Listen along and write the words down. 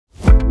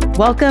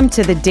Welcome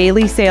to the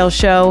Daily Sales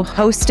Show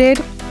hosted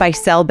by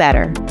Sell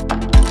Better.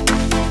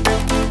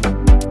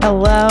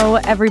 Hello,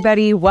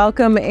 everybody.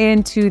 Welcome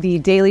into the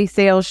Daily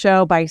Sales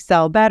Show by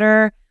Sell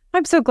Better.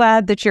 I'm so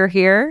glad that you're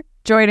here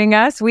joining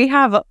us. We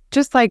have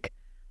just like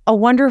a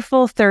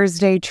wonderful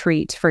Thursday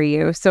treat for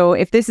you. So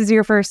if this is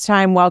your first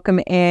time,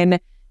 welcome in.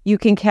 You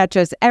can catch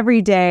us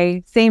every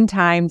day, same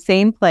time,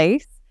 same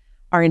place.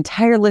 Our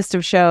entire list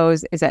of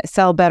shows is at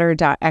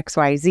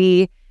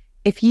sellbetter.xyz.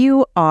 If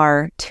you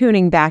are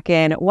tuning back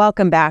in,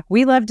 welcome back.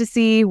 We love to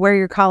see where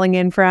you're calling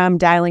in from,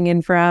 dialing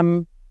in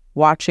from,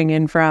 watching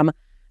in from.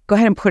 Go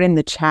ahead and put in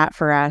the chat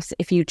for us.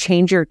 If you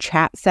change your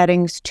chat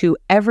settings to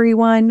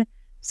everyone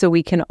so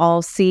we can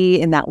all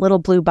see in that little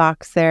blue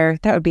box there,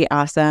 that would be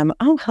awesome.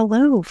 Oh,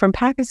 hello from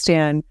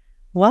Pakistan.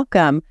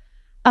 Welcome.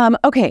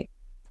 Okay,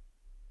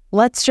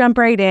 let's jump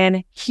right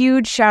in.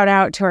 Huge shout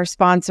out to our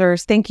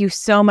sponsors. Thank you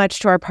so much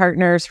to our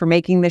partners for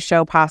making this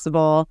show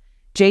possible.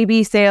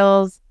 JB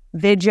Sales,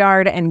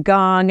 Vidyard, and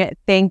Gong.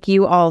 Thank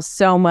you all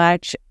so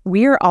much.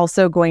 We are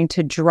also going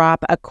to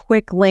drop a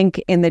quick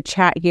link in the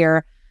chat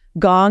here.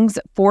 Gong's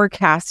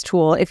forecast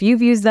tool. If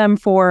you've used them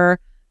for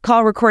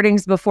call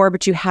recordings before,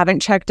 but you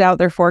haven't checked out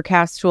their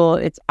forecast tool,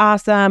 it's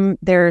awesome.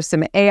 There's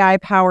some AI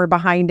power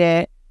behind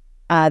it.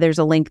 There's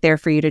a link there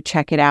for you to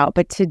check it out.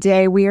 But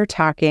today we are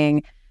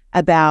talking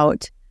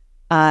about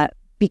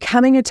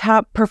becoming a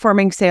top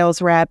performing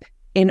sales rep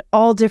in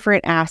all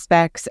different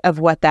aspects of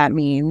what that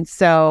means.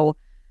 So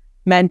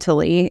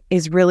mentally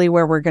is really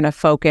where we're going to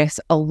focus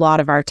a lot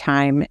of our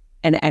time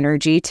and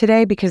energy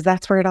today, because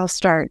that's where it all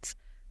starts.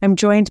 I'm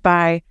joined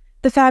by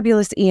the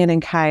fabulous Ian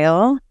and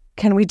Kyle.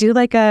 Can we do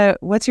like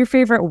what's your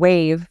favorite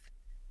wave?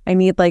 I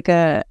need like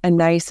a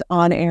nice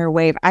on-air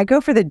wave. I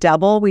go for the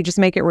double. We just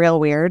make it real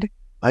weird.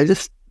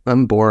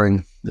 I'm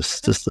boring.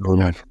 Just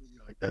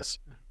like this.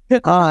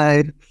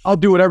 Hi. I'll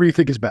do whatever you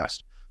think is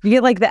best. You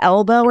get like the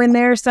elbow in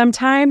there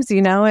sometimes,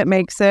 it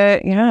makes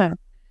it, yeah.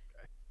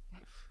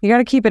 You got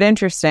to keep it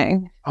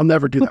interesting. I'll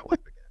never do that wave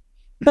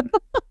again.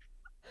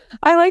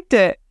 I liked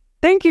it.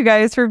 Thank you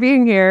guys for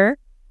being here.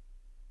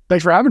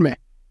 Thanks for having me.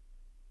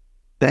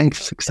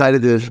 Thanks.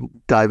 Excited to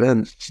dive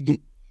in.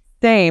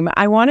 Same.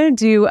 I want to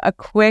do a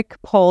quick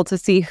poll to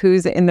see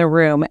who's in the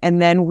room, and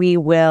then we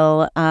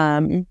will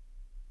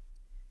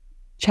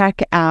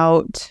check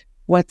out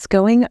what's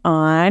going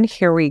on.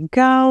 Here we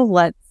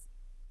go.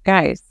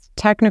 Guys,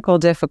 technical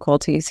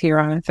difficulties here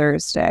on a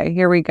Thursday.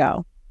 Here we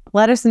go.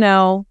 Let us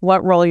know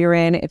what role you're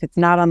in. If it's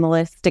not on the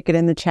list, stick it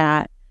in the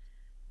chat.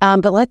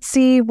 But let's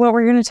see what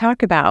we're going to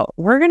talk about.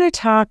 We're going to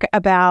talk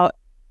about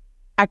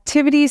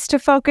activities to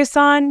focus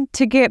on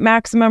to get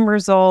maximum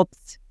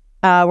results.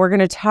 We're going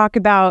to talk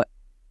about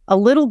a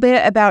little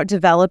bit about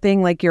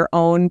developing like your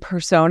own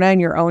persona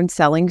and your own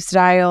selling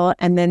style,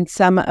 and then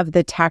some of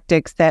the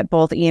tactics that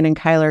both Ian and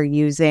Kyle are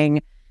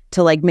using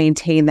to like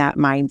maintain that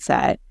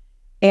mindset.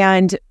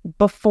 And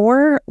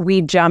before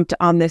we jumped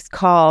on this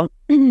call,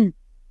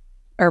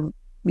 or,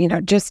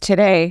 just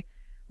today,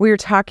 we were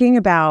talking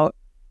about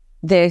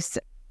this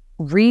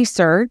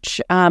research.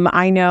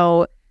 I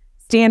know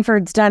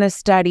Stanford's done a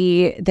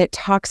study that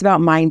talks about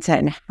mindset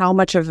and how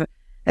much of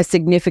a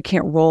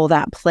significant role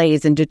that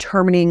plays in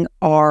determining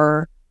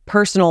our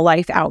personal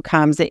life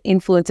outcomes. It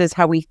influences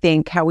how we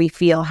think, how we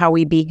feel, how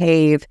we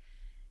behave.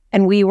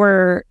 And we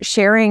were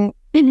sharing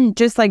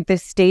just like the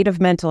state of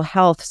mental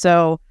health.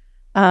 So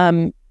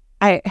I'm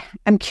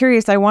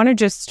curious, I want to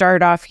just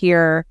start off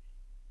here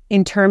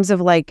in terms of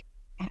like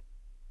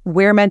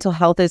where mental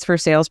health is for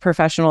sales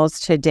professionals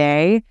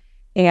today,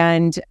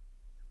 and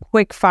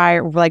quick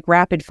fire, like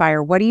rapid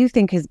fire, what do you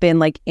think has been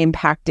like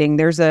impacting?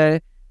 There's a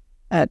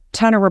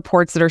ton of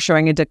reports that are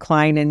showing a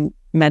decline in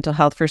mental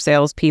health for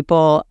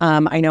salespeople.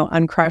 I know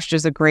Uncrushed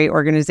is a great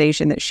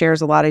organization that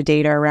shares a lot of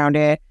data around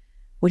it.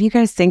 What do you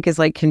guys think is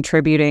like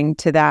contributing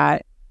to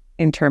that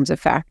in terms of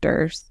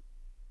factors?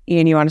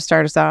 Ian, you want to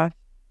start us off?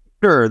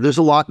 Sure. There's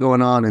a lot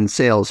going on in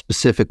sales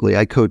specifically.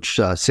 I coach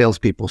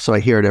salespeople, so I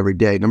hear it every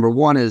day. Number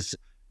one is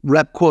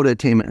rep quota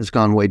attainment has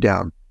gone way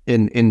down.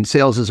 In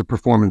sales is a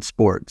performance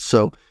sport.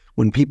 So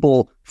when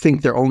people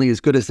think they're only as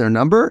good as their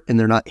number and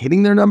they're not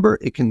hitting their number,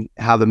 it can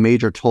have a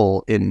major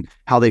toll in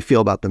how they feel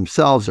about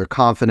themselves, their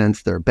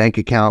confidence, their bank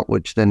account,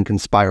 which then can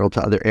spiral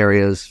to other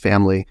areas,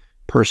 family,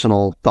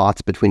 personal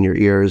thoughts between your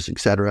ears,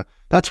 etc.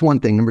 That's one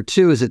thing. Number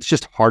two is it's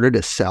just harder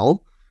to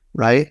sell,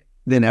 right,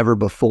 than ever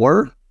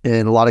before.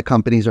 And a lot of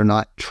companies are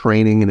not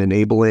training and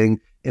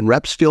enabling, and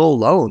reps feel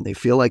alone. They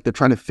feel like they're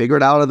trying to figure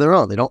it out on their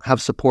own. They don't have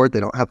support.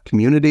 They don't have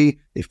community.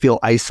 They feel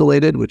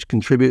isolated, which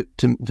contribute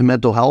to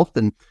mental health.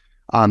 And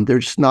they're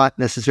just not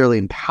necessarily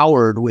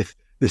empowered with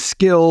the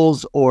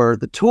skills or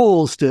the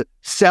tools to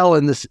sell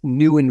in this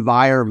new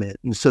environment.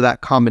 And so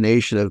that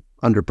combination of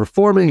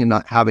underperforming and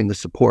not having the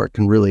support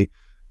can really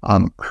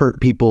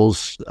hurt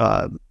people's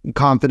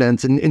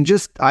confidence. And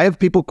just, I have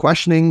people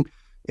questioning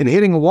and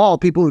hitting a wall,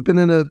 people who've been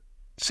in a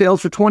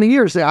sales for 20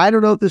 years say, I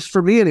don't know if this is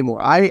for me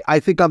anymore. I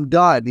think I'm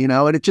done,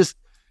 and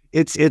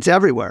it's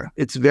everywhere.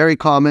 It's very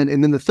common.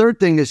 And then the third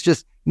thing is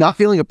just not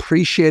feeling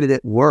appreciated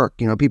at work.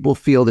 People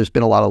feel there's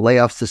been a lot of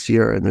layoffs this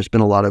year, and there's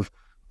been a lot of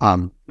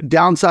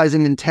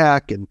downsizing in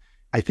tech. And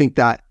I think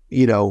that,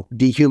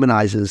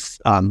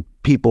 dehumanizes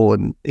people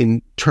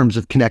in terms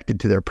of connected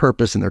to their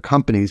purpose and their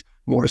companies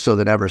more so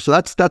than ever. So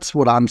that's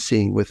what I'm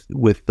seeing with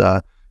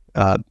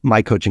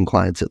my coaching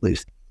clients, at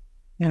least.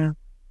 Yeah.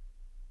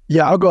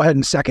 Yeah, I'll go ahead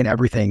and second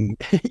everything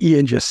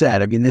Ian just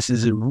said. I mean, this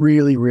is a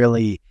really,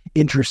 really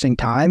interesting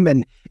time.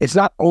 And it's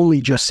not only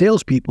just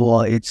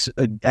salespeople, it's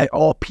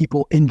all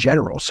people in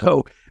general.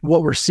 So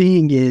what we're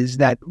seeing is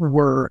that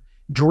we're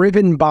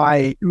driven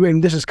by,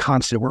 and this is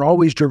constant, we're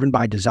always driven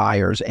by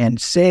desires, and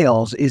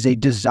sales is a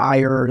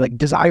desire, like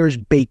desires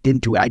baked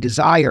into it. I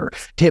desire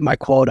to hit my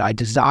quota. I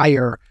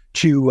desire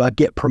to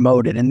get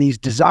promoted. And these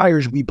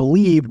desires, we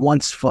believe,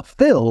 once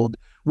fulfilled,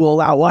 will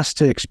allow us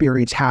to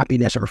experience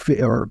happiness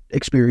or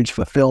experience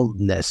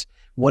fulfilledness.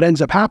 What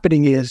ends up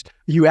happening is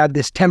you have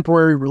this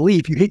temporary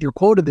relief. You hit your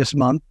quota this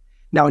month.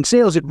 Now in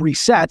sales, it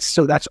resets.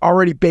 So that's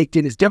already baked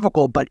in as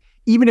difficult. But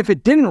even if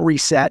it didn't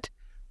reset,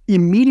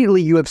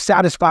 immediately you have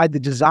satisfied the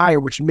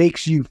desire, which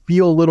makes you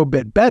feel a little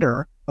bit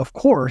better, of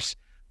course.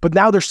 But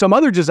now there's some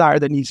other desire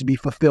that needs to be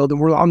fulfilled. And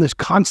we're on this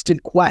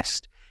constant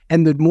quest.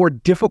 And the more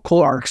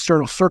difficult our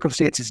external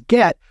circumstances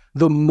get,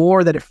 the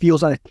more that it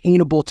feels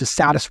unattainable to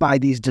satisfy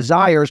these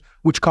desires,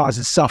 which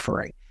causes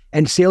suffering.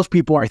 And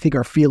salespeople, I think,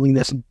 are feeling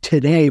this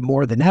today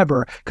more than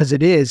ever, because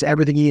it is,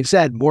 everything Ian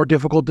said, more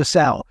difficult to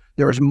sell.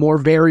 There's more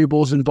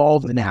variables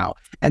involved now.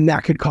 And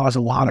that could cause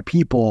a lot of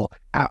people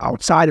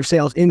outside of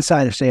sales,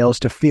 inside of sales,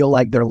 to feel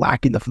like they're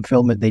lacking the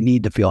fulfillment they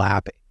need to feel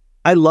happy.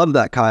 I love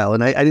that, Kyle.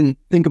 And I didn't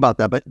think about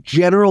that, but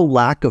general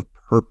lack of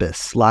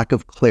purpose, lack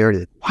of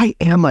clarity. Why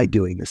am I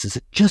doing this? Is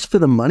it just for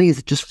the money? Is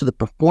it just for the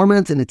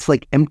performance? And it's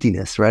like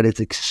emptiness, right? It's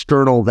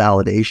external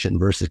validation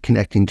versus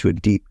connecting to a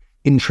deep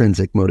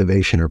intrinsic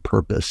motivation or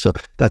purpose. So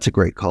that's a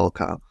great call,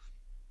 Kyle.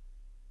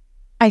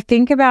 I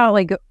think about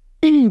like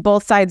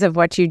both sides of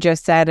what you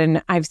just said.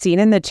 And I've seen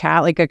in the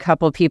chat, like a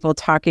couple people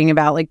talking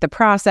about like the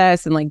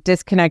process and like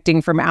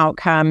disconnecting from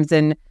outcomes.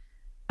 And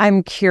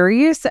I'm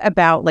curious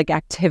about like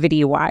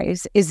activity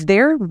wise, is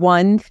there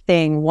one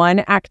thing, one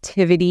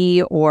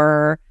activity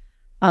or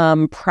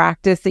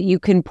practice that you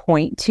can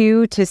point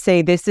to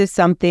say this is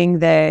something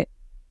that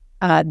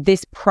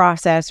this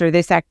process or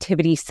this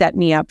activity set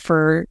me up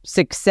for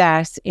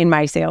success in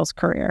my sales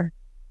career?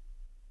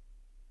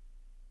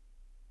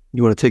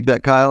 You want to take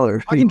that, Kyle?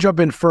 Or I can jump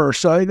in first.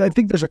 So I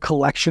think there's a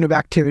collection of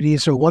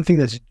activities. So one thing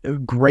that's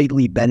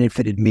greatly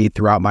benefited me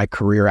throughout my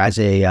career I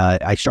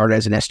started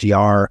as an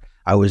SDR.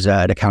 I was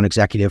an account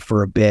executive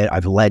for a bit.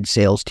 I've led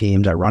sales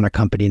teams. I run a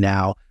company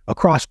now.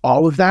 Across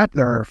all of that,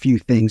 there are a few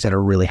things that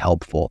are really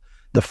helpful.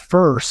 The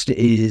first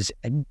is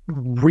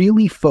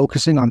really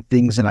focusing on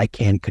things that I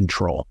can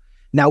control.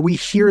 Now, we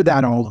hear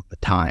that all of the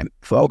time.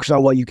 Focus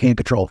on what you can't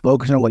control.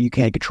 Focus on what you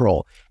can't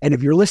control. And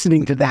if you're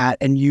listening to that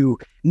and you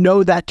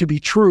know that to be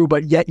true,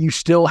 but yet you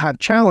still have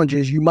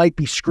challenges, you might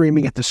be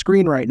screaming at the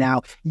screen right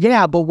now.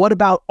 Yeah, but what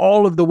about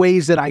all of the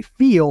ways that I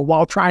feel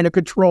while trying to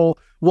control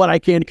what I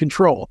can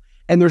control?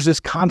 And there's this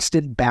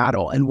constant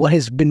battle. And what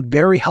has been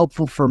very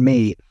helpful for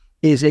me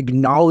is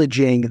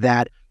acknowledging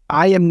that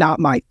I am not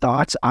my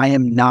thoughts. I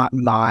am not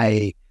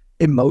my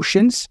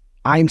emotions.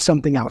 I'm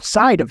something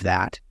outside of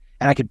that.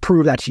 And I could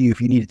prove that to you if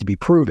you need it to be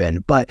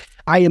proven, but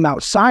I am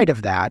outside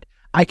of that.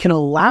 I can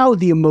allow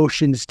the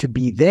emotions to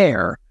be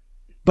there,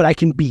 but I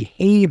can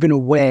behave in a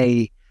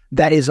way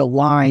that is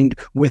aligned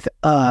with,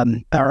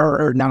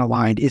 or not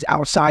aligned, is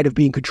outside of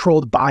being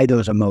controlled by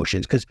those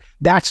emotions, because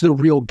that's the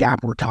real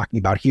gap we're talking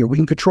about here. We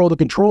can control the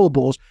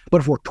controllables,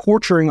 but if we're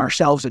torturing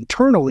ourselves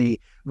internally,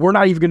 we're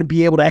not even going to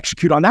be able to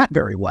execute on that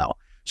very well.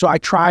 So I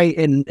try,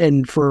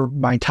 and for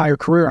my entire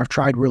career, I've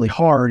tried really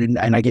hard, and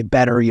I get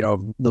better,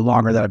 the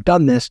longer that I've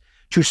done this,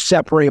 to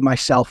separate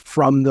myself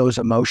from those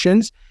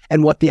emotions.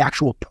 And what the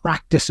actual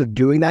practice of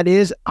doing that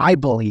is, I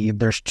believe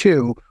there's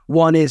two.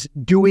 One is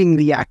doing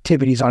the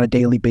activities on a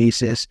daily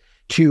basis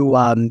to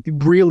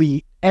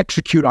really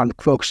execute on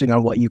focusing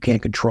on what you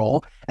can't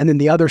control. And then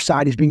the other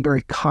side is being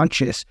very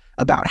conscious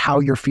about how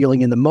you're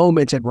feeling in the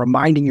moment and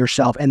reminding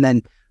yourself, and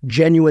then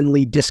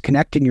genuinely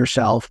disconnecting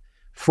yourself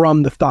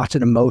from the thoughts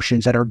and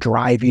emotions that are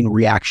driving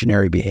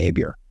reactionary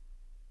behavior.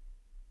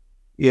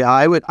 Yeah,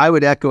 I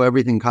would echo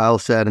everything Kyle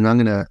said, and I'm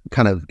going to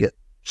kind of get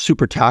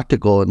super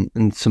tactical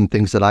in some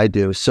things that I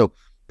do. So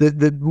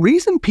the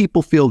reason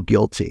people feel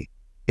guilty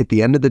at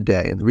the end of the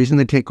day, and the reason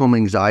they take home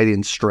anxiety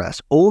and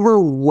stress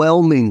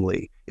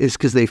overwhelmingly, is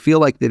because they feel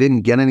like they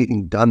didn't get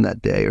anything done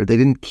that day, or they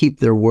didn't keep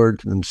their word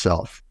to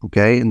themselves.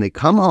 Okay, and they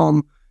come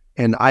home,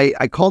 and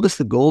I call this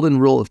the golden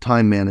rule of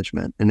time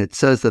management, and it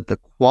says that the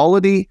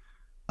quality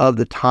of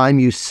the time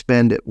you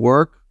spend at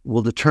work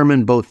will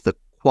determine both the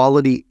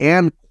quality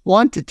and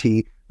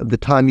quantity of the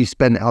time you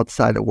spend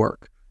outside of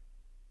work.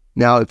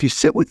 Now, if you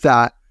sit with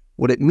that,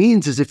 what it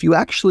means is if you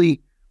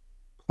actually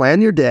plan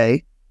your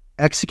day,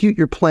 execute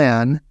your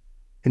plan,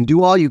 and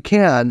do all you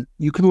can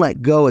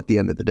let go at the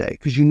end of the day,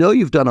 because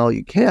you've done all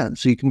you can.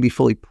 So you can be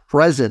fully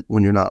present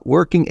when you're not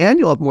working, and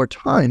you'll have more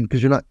time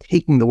because you're not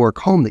taking the work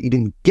home that you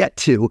didn't get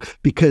to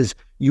because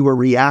you were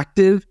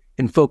reactive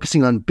and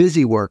focusing on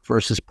busy work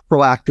versus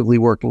proactively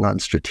working on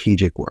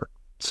strategic work.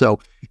 So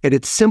at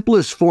its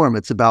simplest form,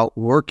 it's about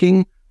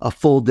working a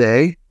full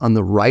day on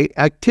the right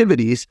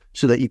activities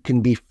so that you can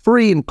be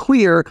free and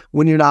clear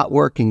when you're not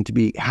working, to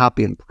be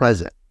happy and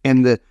present.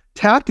 And the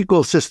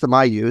tactical system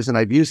I use, and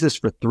I've used this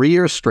for 3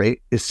 years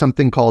straight, is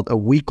something called a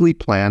weekly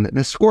plan and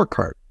a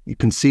scorecard. You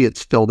can see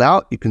it's filled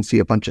out. You can see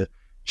a bunch of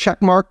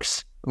check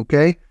marks,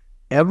 okay?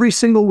 Every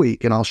single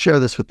week, and I'll share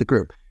this with the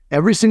group,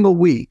 every single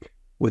week,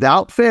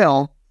 without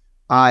fail,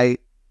 I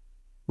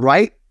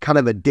write kind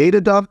of a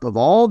data dump of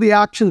all the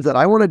actions that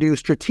I want to do,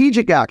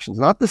 strategic actions,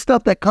 not the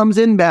stuff that comes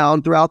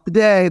inbound throughout the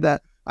day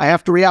that I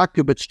have to react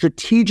to, but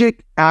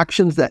strategic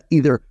actions that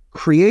either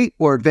create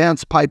or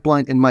advance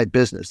pipeline in my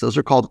business. Those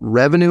are called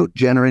revenue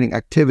generating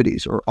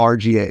activities, or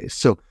RGAs.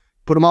 So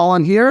put them all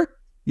on here.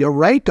 You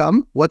rank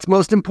them. What's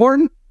most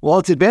important? Well,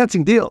 it's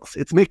advancing deals.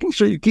 It's making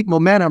sure you keep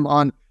momentum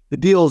on the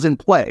deals in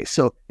play.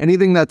 So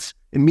anything that's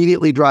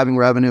immediately driving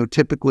revenue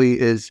typically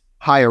is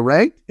higher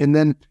ranked. And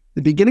then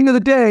the beginning of the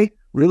day,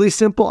 really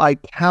simple, I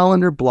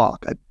calendar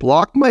block. I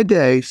block my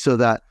day so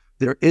that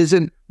there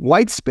isn't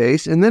white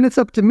space. And then it's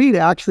up to me to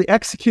actually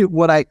execute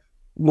what I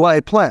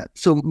plan.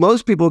 So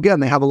most people,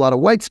 again, they have a lot of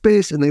white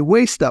space and they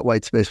waste that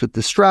white space with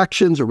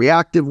distractions or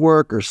reactive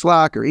work or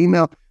Slack or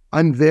email.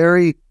 I'm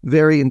very,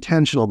 very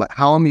intentional about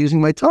how I'm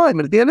using my time.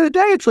 And at the end of the day,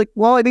 it's like,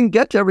 well, I didn't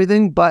get to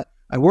everything, but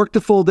I worked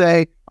a full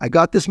day. I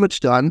got this much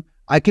done.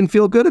 I can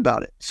feel good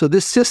about it. So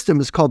this system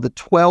is called the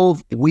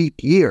 12-week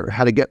year,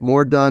 how to get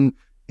more done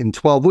in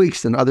 12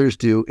 weeks than others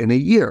do in a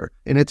year.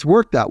 And it's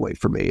worked that way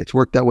for me. It's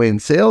worked that way in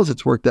sales.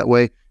 It's worked that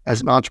way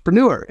as an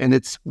entrepreneur. And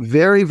it's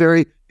very,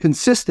 very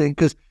consistent,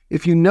 because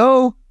if you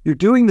know you're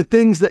doing the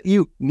things that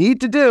you need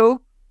to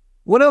do,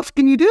 what else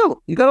can you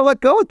do? You got to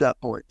let go at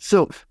that point.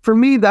 So for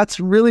me, that's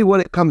really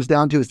what it comes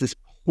down to, is this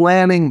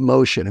planning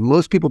motion. And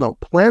most people don't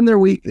plan their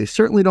week. They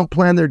certainly don't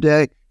plan their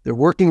day. They're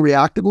working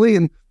reactively,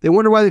 and they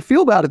wonder why they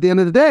feel bad at the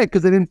end of the day,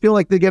 because they didn't feel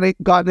like they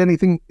got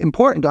anything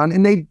important done,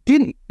 and they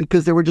didn't,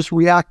 because they were just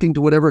reacting to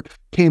whatever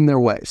came their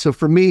way. So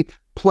for me,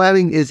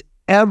 planning is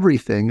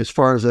everything as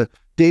far as a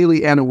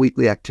daily and a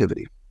weekly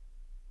activity.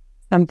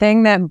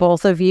 Something that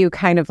both of you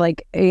kind of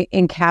like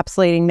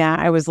encapsulating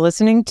that. I was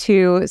listening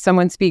to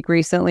someone speak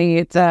recently.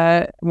 It's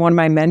one of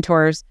my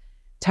mentors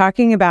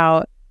talking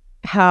about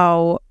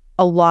how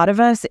a lot of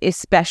us,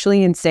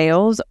 especially in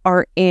sales,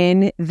 are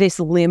in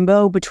this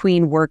limbo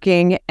between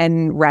working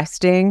and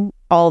resting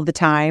all the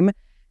time.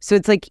 So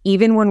it's like,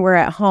 even when we're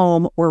at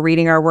home, we're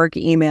reading our work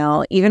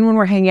email. Even when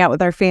we're hanging out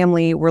with our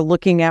family, we're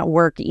looking at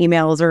work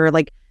emails, or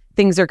like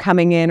things are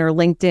coming in, or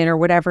LinkedIn, or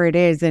whatever it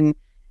is. And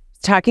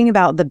talking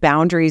about the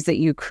boundaries that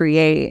you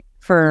create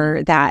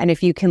for that. And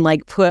if you can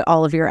like put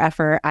all of your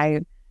effort,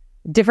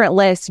 different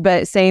list,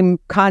 but same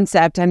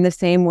concept. I'm the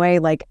same way.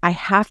 Like, I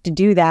have to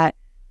do that,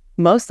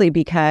 mostly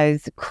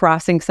because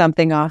crossing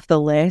something off the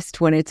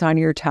list when it's on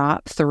your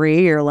top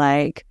 3, you're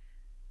like,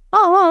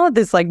 oh,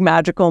 this like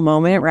magical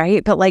moment,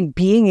 right? But like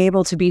being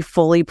able to be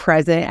fully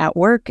present at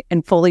work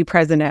and fully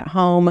present at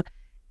home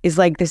is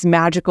like this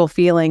magical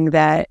feeling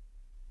that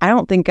I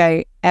don't think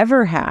I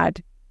ever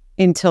had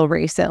until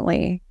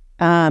recently.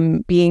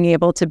 Being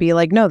able to be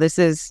like, no, this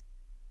is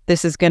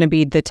going to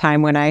be the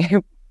time when I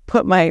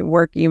put my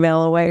work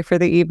email away for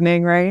the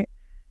evening, right?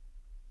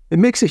 It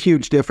makes a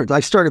huge difference.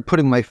 I started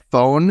putting my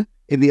phone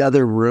in the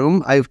other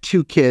room. I have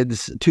 2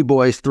 kids, 2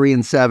 boys, 3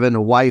 and 7,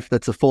 a wife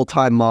that's a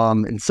full-time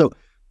mom. And so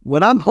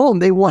when I'm home,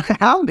 they want to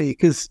have me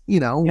because,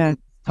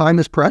 time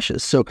is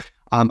precious. So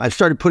I've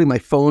started putting my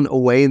phone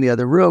away in the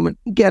other room. And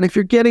again, if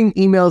you're getting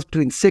emails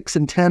between 6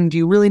 and 10, do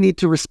you really need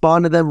to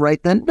respond to them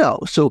right then? No.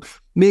 So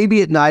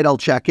maybe at night I'll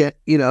check it.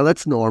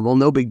 That's normal,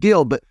 no big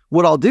deal. But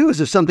what I'll do is,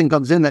 if something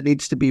comes in that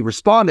needs to be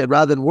responded,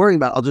 rather than worrying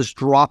about it, I'll just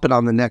drop it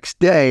on the next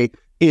day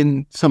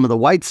in some of the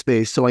white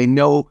space. So I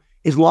know,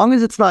 as long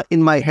as it's not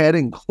in my head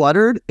and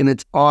cluttered and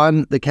it's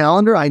on the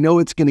calendar, I know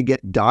it's going to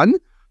get done.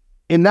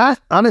 And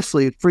that,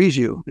 honestly, it frees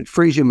you. It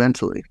frees you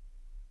mentally.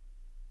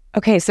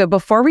 Okay, so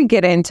before we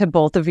get into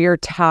both of your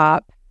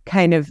top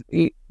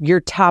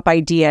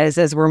ideas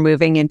as we're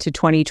moving into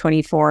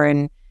 2024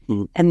 and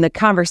the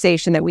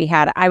conversation that we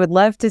had, I would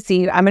love to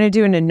see, I'm going to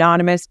do an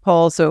anonymous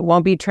poll, so it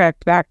won't be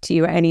tracked back to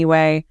you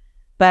anyway.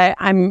 But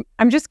I'm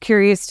just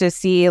curious to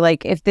see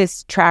like if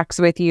this tracks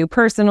with you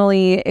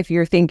personally, if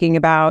you're thinking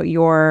about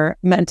your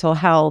mental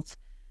health,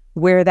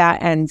 where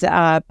that ends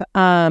up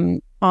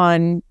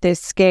on this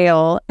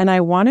scale. And I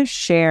want to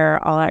share,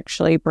 I'll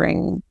actually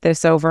bring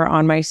this over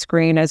on my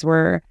screen as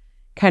we're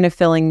kind of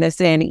filling this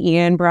in.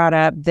 Ian brought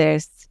up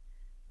this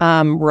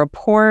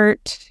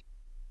report.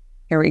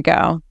 Here we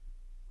go.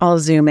 I'll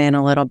zoom in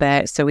a little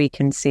bit so we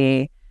can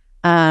see.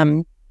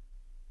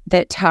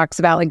 That talks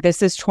about like,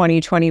 this is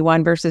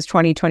 2021 versus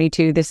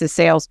 2022. This is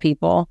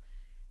salespeople.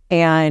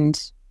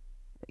 And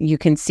you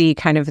can see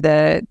kind of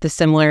the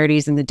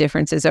similarities and the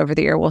differences over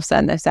the year. We'll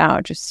send this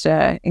out just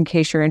in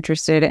case you're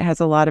interested. It has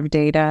a lot of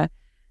data,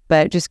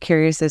 but just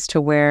curious as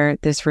to where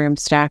this room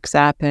stacks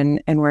up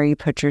and where you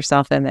put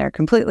yourself in there.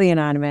 Completely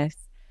anonymous.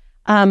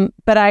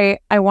 But I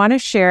want to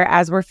share,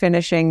 as we're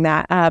finishing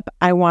that up,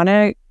 I want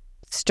to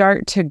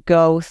start to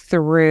go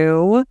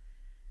through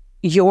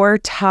your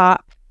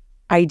top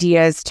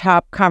ideas,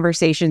 top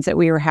conversations that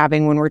we were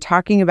having when we're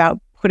talking about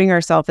putting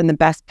ourselves in the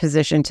best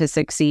position to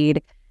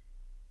succeed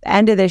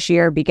end of this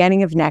year,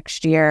 beginning of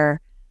next year,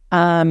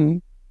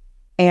 and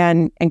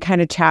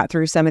kind of chat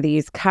through some of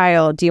these.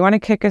 Kyle, do you want to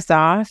kick us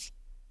off?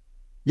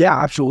 Yeah,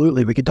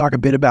 absolutely. We could talk a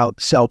bit about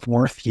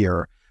self-worth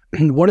here.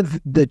 One of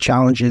the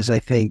challenges I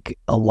think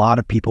a lot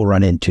of people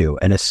run into,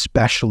 and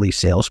especially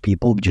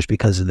salespeople, just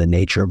because of the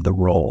nature of the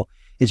role,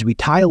 is we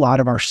tie a lot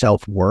of our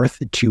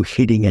self-worth to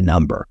hitting a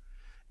number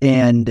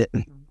and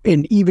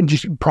even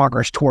just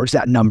progress towards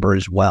that number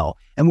as well.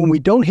 And when we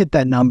don't hit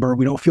that number,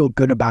 we don't feel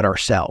good about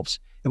ourselves.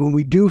 And when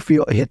we do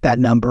hit that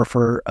number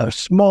for a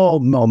small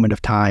moment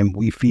of time,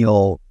 we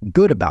feel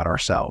good about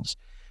ourselves.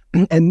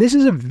 And this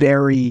is a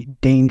very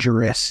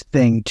dangerous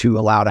thing to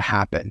allow to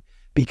happen,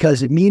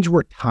 because it means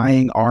we're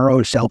tying our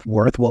own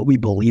self-worth, what we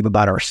believe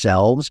about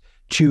ourselves,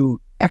 to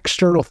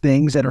external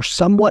things that are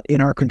somewhat in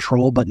our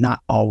control, but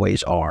not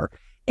always are.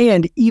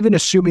 And even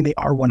assuming they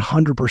are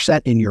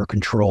 100% in your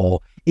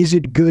control, is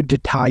it good to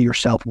tie your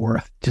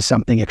self-worth to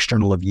something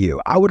external of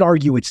you? I would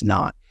argue it's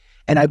not.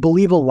 And I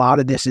believe a lot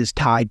of this is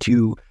tied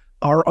to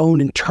our own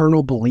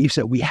internal beliefs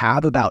that we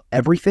have about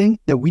everything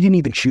that we didn't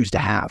even choose to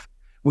have.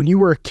 When you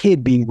were a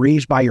kid being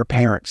raised by your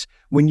parents,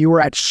 when you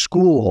were at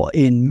school,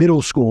 in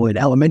middle school, in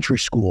elementary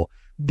school,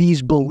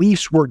 these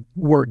beliefs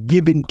were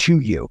given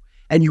to you,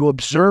 and you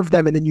observe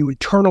them and then you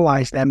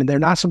internalize them, and they're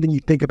not something you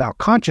think about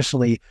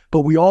consciously, but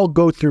we all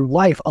go through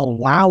life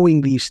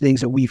allowing these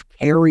things that we've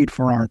carried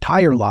for our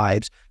entire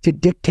lives to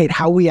dictate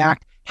how we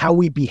act, how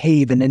we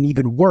behave, and then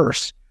even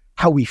worse,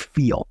 how we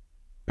feel.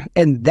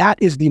 And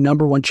that is the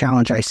number one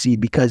challenge I see,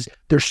 because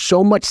there's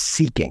so much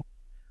seeking.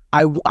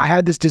 I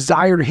had this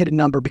desire to hit a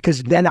number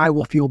because then I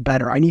will feel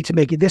better. I need to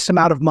make this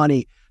amount of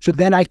money so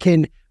then I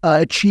can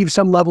achieve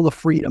some level of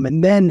freedom.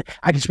 And then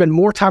I can spend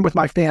more time with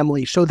my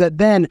family so that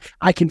then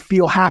I can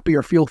feel happy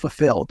or feel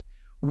fulfilled.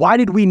 Why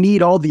did we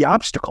need all the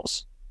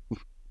obstacles?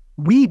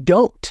 We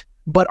don't,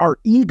 but our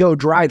ego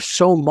drives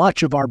so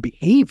much of our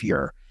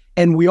behavior.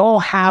 And we all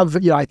have,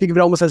 I think of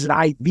it almost as an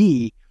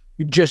IV,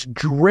 just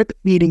drip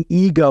feeding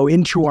ego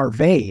into our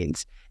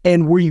veins.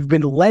 And we've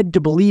been led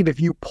to believe if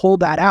you pull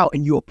that out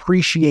and you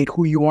appreciate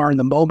who you are in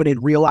the moment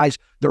and realize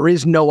there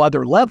is no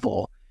other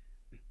level,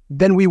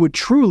 then we would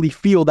truly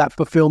feel that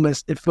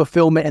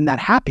fulfillment and that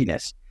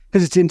happiness,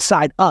 because it's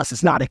inside us,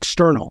 it's not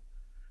external.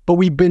 But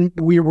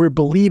we're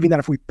believing that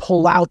if we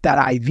pull out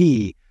that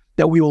IV,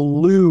 that we will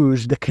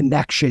lose the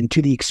connection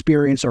to the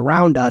experience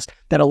around us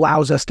that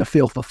allows us to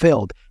feel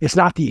fulfilled. It's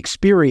not the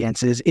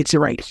experiences, it's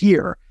right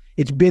here.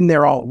 It's been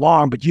there all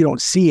along, but you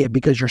don't see it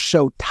because you're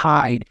so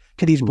tied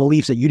to these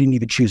beliefs that you didn't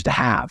even choose to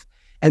have.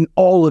 And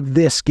all of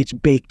this gets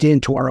baked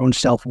into our own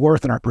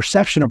self-worth and our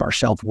perception of our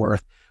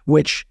self-worth,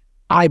 which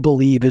I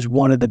believe is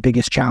one of the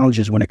biggest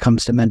challenges when it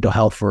comes to mental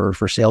health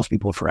for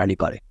salespeople, for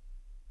anybody.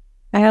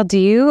 Kyle, do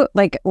you,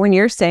 when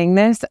you're saying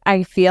this,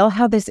 I feel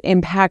how this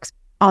impacts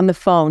on the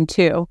phone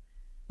too.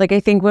 I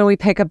think when we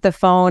pick up the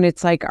phone,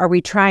 it's are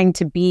we trying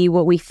to be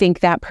what we think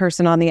that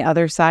person on the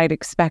other side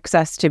expects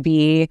us to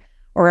be?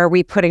 Or are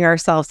we putting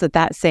ourselves at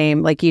that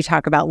same, you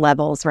talk about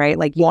levels, right?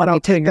 I'll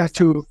take that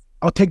to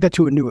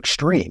a new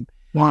extreme.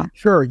 Yeah.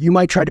 Sure, you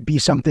might try to be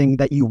something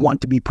that you want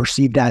to be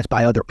perceived as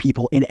by other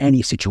people in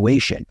any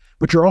situation,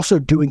 but you're also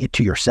doing it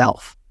to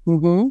yourself.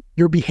 Mm-hmm.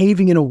 You're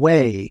behaving in a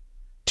way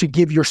to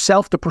give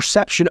yourself the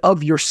perception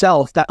of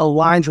yourself that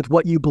aligns with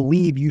what you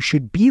believe you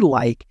should be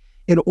like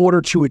in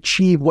order to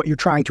achieve what you're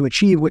trying to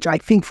achieve, which I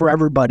think for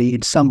everybody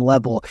at some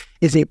level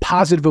is a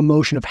positive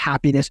emotion of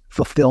happiness,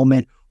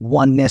 fulfillment,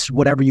 oneness,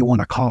 whatever you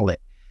want to call it.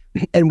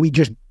 And we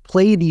just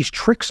play these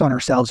tricks on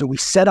ourselves, and we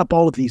set up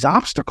all of these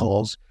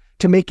obstacles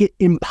to make it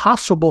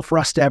impossible for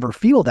us to ever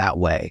feel that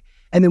way.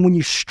 And then when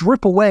you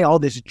strip away all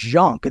this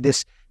junk,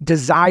 this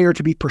desire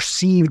to be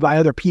perceived by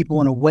other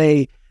people in a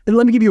way, and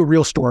let me give you a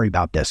real story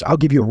about this. I'll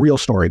give you a real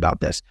story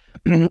about this.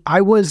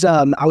 I was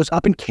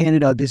up in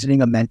Canada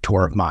visiting a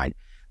mentor of mine,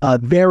 a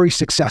very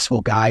successful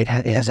guy,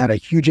 has had a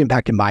huge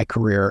impact in my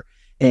career,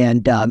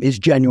 and is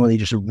genuinely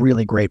just a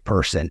really great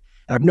person.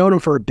 I've known him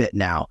for a bit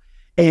now.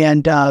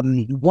 And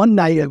one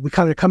night we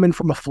kind of come in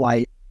from a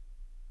flight,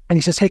 and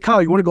he says, "Hey,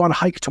 Kyle, you want to go on a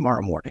hike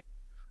tomorrow morning?"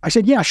 I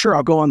said, "Yeah, sure,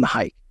 I'll go on the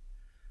hike."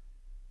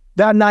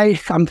 That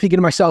night, I'm thinking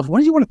to myself, what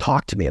does he want to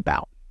talk to me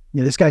about?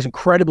 This guy's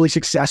incredibly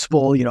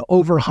successful,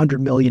 over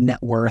 100 million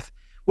net worth.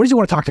 What does he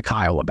want to talk to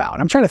Kyle about?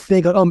 And I'm trying to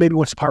think, maybe he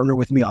wants to partner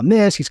with me on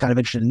this. He's kind of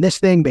interested in this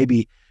thing.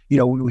 Maybe, he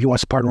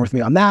wants to partner with me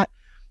on that.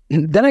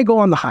 And then I go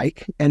on the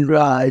hike, and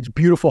it's a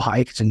beautiful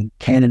hike. It's in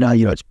Canada.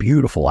 It's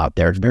beautiful out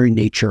there. It's very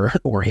nature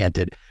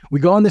oriented. We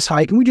go on this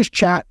hike and we just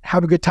chat,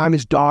 have a good time.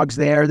 His dog's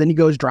there. Then he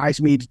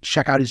drives me to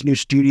check out his new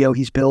studio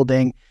he's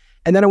building.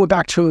 And then I went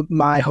back to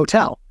my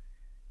hotel.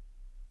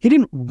 He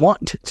didn't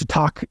want to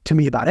talk to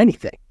me about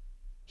anything.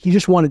 He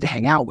just wanted to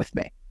hang out with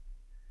me.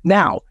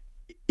 Now,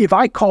 if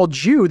I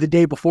called you the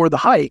day before the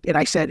hike and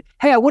I said,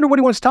 "Hey, I wonder what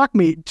he wants to talk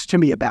to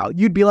me about,"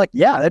 you'd be like,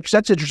 "Yeah,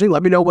 that's interesting.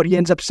 Let me know what he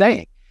ends up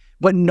saying."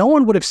 But no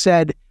one would have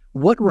said,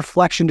 what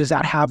reflection does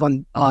that have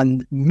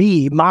on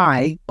me,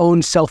 my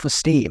own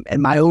self-esteem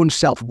and my own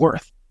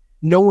self-worth?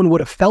 No one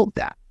would have felt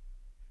that.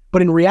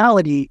 But in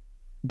reality,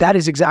 that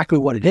is exactly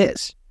what it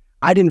is.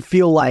 I didn't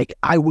feel like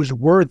I was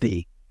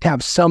worthy to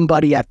have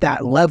somebody at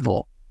that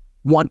level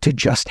want to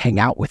just hang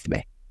out with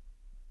me.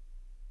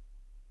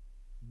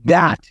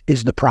 That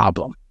is the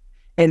problem.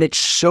 And it's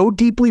so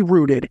deeply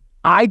rooted.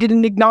 I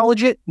didn't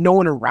acknowledge it. No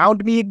one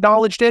around me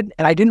acknowledged it.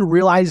 And I didn't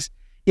realize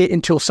it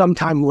until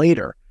sometime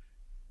later.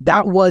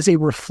 That was a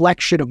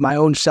reflection of my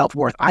own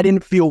self-worth. I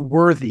didn't feel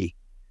worthy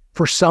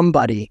for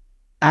somebody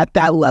at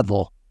that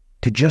level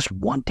to just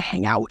want to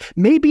hang out with.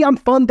 Maybe I'm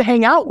fun to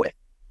hang out with.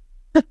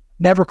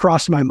 Never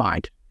crossed my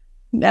mind.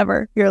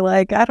 Never. You're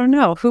like, I don't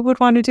know. Who would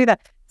want to do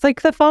that? It's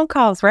like the phone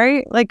calls,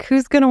 right? Like,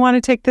 who's going to want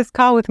to take this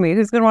call with me?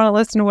 Who's going to want to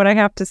listen to what I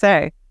have to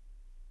say?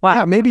 Wow.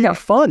 Yeah, maybe you have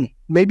fun.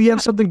 Maybe you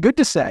have something good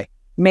to say.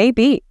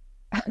 Maybe.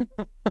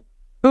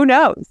 Who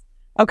knows?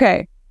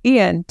 Okay.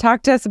 Ian,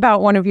 talk to us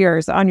about one of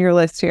yours on your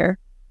list here.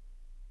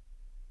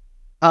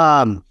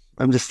 I'm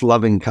just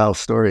loving Kyle's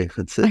story.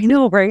 I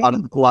know, right?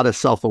 A lot of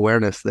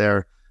self-awareness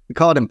there. We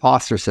call it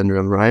imposter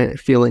syndrome, right?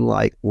 Feeling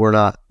like we're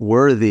not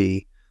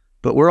worthy,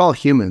 but we're all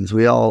humans.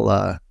 We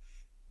all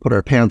put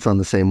our pants on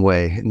the same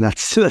way. And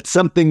that's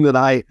something that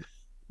I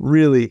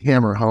really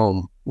hammer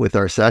home with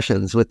our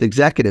sessions, with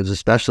executives,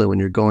 especially when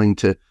you're going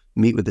to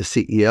meet with the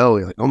CEO.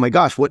 You're like, oh my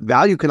gosh, what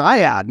value can I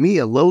add? Me,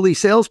 a lowly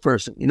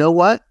salesperson. You know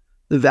what?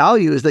 The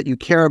value is that you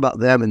care about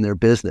them and their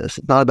business.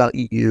 It's not about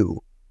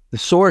you. The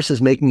source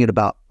is making it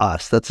about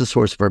us. That's the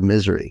source of our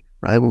misery,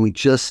 right? When we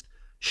just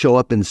show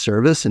up in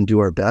service and do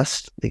our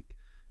best,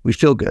 we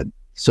feel good.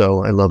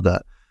 So I love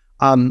that.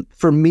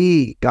 For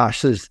me,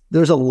 gosh,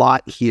 there's a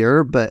lot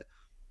here, but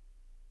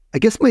I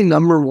guess my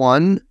number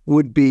one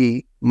would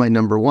be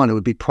It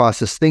would be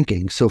process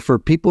thinking. So for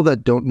people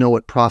that don't know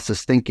what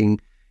process thinking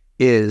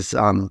is,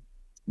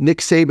 Nick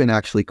Saban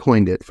actually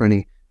coined it for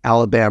any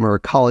Alabama or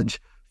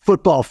college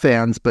football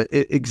fans, but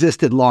it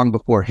existed long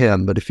before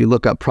him. But if you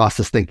look up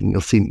process thinking,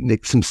 you'll see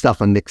some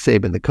stuff on Nick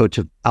Saban, the coach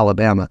of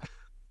Alabama.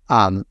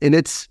 And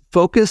it's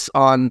focus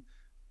on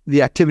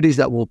the activities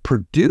that will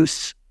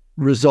produce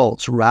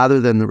results rather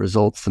than the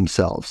results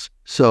themselves.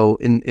 So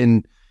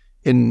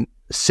in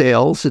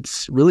sales,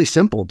 it's really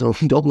simple.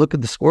 Don't look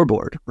at the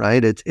scoreboard,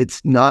 right?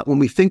 It's not, when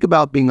we think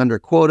about being under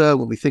quota,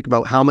 when we think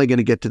about how am I going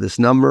to get to this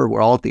number,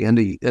 we're all at the end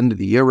of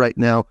the year right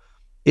now.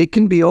 It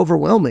can be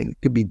overwhelming. It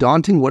could be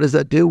daunting. What does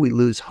that do? We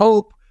lose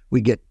hope.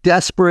 We get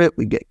desperate.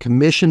 We get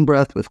commission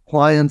breath with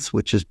clients,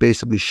 which is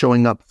basically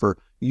showing up for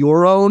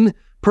your own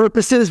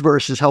purposes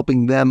versus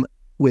helping them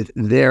with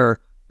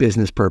their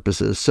business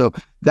purposes. So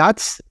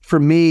that's, for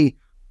me,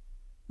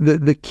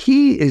 the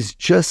key is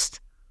just,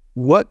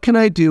 what can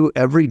I do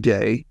every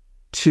day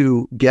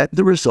to get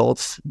the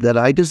results that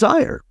I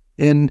desire?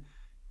 And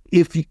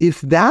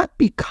if that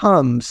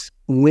becomes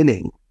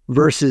winning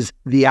versus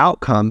the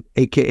outcome,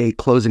 aka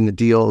closing the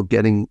deal,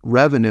 getting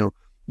revenue,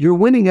 you're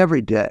winning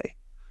every day.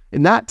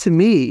 And that, to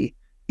me,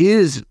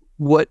 is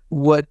what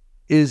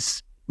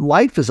is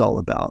life is all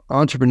about.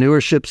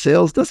 Entrepreneurship,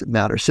 sales, doesn't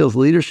matter. Sales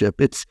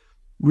leadership, it's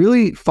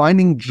really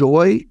finding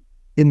joy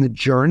in the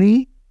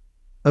journey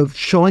of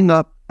showing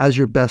up as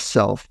your best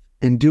self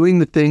and doing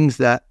the things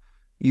that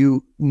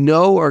you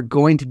know are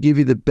going to give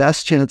you the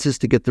best chances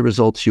to get the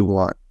results you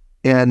want.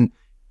 And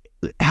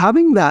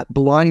having that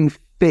blind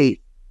faith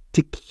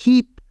to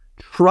keep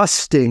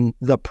trusting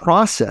the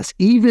process,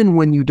 even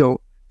when you don't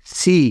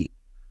see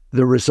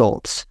the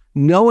results,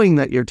 knowing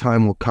that your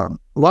time will come.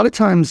 A lot of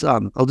times,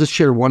 I'll just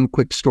share one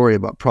quick story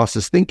about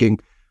process thinking.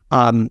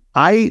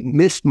 I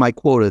missed my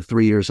quota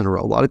 3 years in a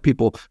row. A lot of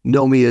people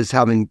know me as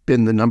having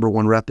been the number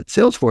one rep at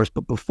Salesforce,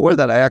 but before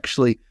that, I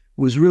actually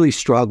was really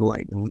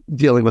struggling and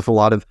dealing with a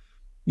lot of,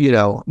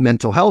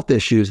 mental health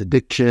issues,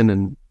 addiction,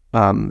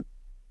 and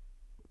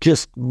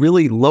just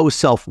really low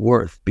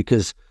self-worth,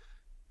 because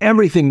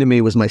everything to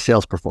me was my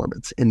sales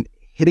performance. And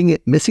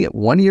missing it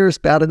 1 year is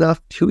bad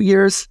enough. 2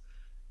 years,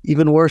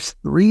 even worse.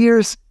 3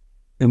 years.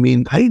 I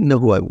mean, I didn't know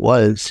who I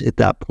was at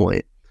that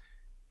point.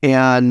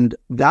 And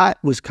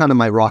that was kind of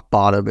my rock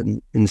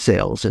bottom in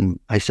sales. And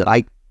I said,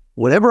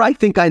 whatever I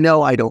think I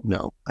know, I don't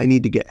know. I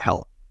need to get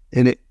help.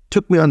 And it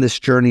took me on this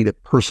journey to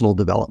personal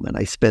development.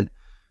 I spent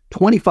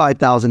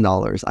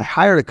 $25,000. I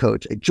hired a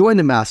coach. I joined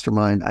a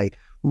mastermind. I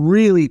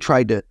really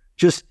tried to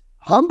just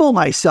humble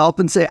myself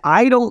and say,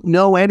 I don't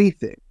know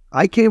anything.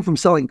 I came from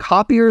selling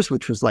copiers,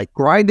 which was like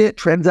grind it,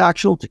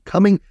 transactional, to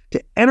coming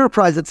to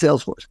enterprise at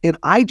Salesforce. And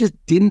I just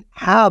didn't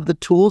have the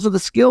tools or the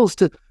skills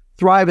to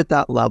thrive at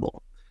that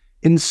level.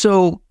 And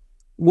so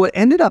what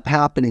ended up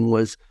happening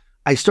was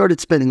I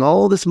started spending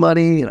all this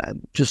money, and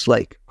I'm just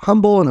like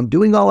humble, and I'm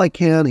doing all I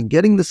can and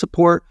getting the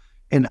support.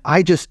 And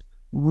I just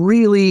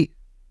really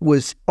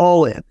was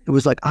all in. It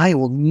was like, I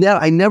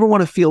never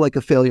want to feel like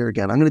a failure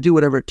again. I'm going to do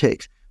whatever it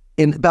takes.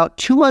 And about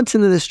 2 months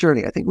into this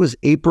journey, I think it was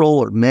April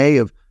or May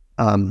of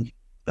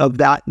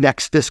that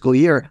next fiscal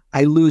year,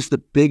 I lose the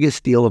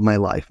biggest deal of my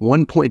life,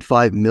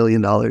 $1.5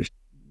 million.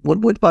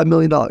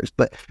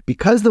 But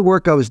because the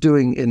work I was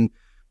doing in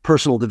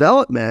personal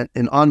development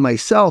and on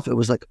myself, it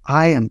was like,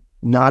 I am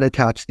not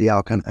attached to the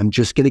outcome. I'm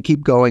just going to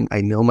keep going.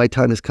 I know my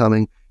time is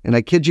coming. And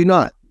I kid you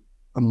not,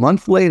 a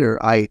month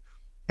later, I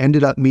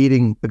ended up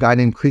meeting a guy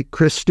named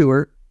Chris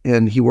Stewart,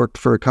 and he worked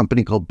for a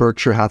company called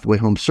Berkshire Hathaway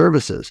Home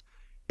Services.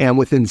 And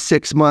within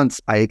 6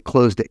 months, I had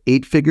closed an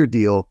 8-figure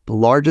deal, the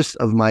largest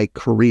of my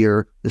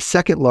career, the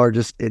second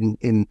largest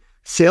in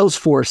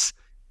Salesforce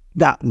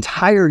that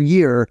entire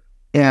year.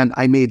 And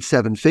I made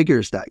 7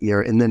 figures that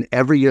year. And then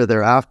every year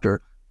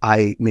thereafter,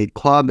 I made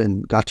club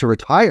and got to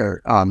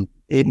retire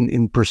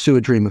in pursue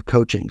a dream of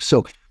coaching.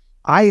 So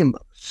I am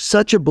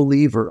such a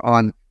believer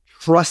on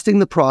trusting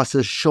the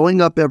process,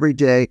 showing up every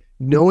day,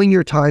 knowing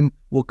your time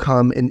will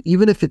come. And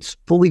even if it's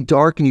fully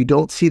dark and you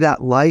don't see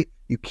that light,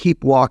 you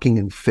keep walking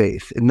in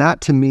faith. And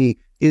that to me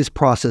is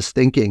process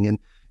thinking. And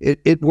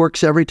it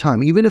works every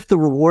time. Even if the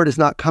reward is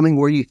not coming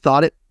where you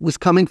thought it was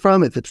coming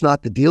from, if it's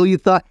not the deal you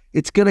thought,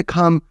 it's going to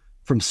come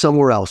from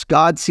somewhere else.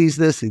 God sees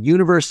this, the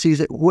universe sees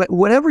it,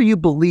 whatever you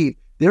believe.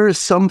 There is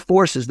some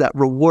forces that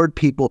reward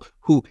people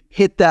who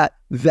hit that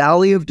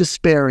valley of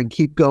despair and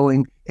keep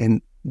going.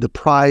 And the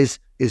prize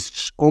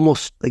is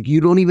almost like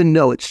you don't even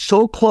know. It's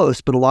so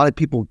close, but a lot of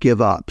people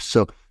give up.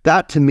 So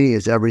that to me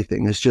is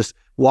everything. It's just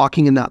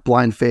walking in that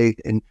blind faith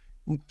and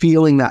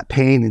feeling that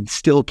pain and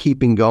still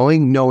keeping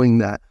going, knowing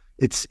that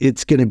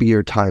it's going to be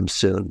your time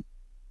soon.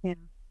 Yeah.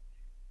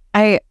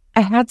 I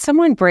had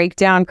someone break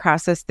down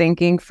process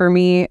thinking for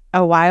me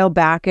a while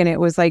back, and it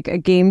was like a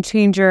game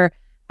changer.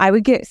 I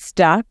would get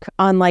stuck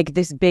on like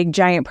this big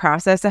giant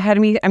process ahead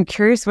of me. I'm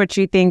curious what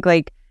you think.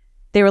 Like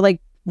they were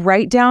like,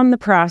 write down the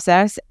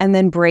process and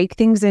then break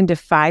things into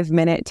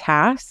 5-minute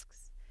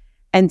tasks.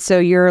 And so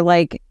you're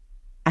like,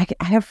 I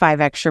have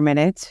 5 extra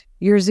minutes.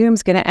 Your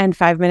Zoom's going to end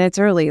 5 minutes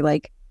early.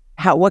 Like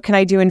what can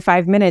I do in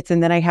 5 minutes?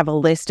 And then I have a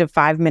list of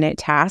 5-minute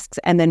tasks.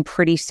 And then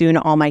pretty soon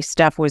all my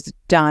stuff was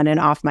done and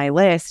off my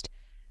list.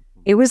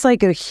 It was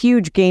like a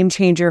huge game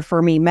changer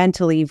for me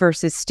mentally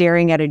versus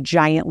staring at a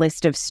giant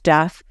list of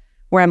stuff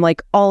where I'm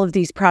like, all of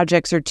these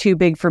projects are too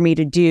big for me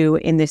to do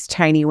in this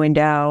tiny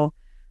window.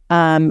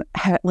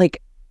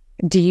 Like,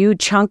 do you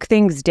chunk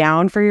things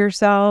down for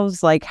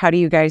yourselves? Like, how do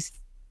you guys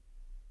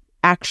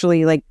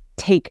actually like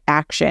take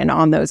action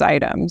on those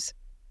items?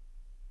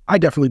 I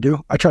definitely do.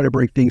 I try to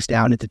break things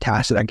down into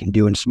tasks that I can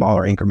do in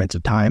smaller increments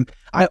of time.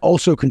 I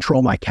also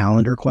control my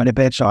calendar quite a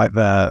bit. So I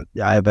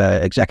have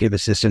a executive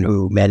assistant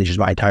who manages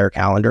my entire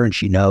calendar, and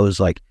she knows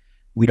like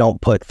we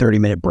don't put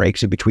 30-minute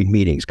breaks in between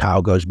meetings.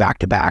 Kyle goes back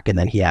to back and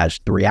then he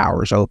has 3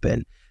 hours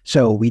open.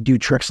 So we do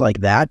tricks like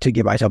that to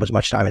give myself as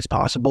much time as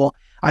possible.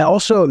 I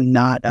also am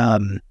not,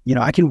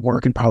 I can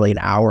work in probably an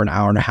hour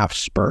and a half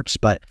spurts,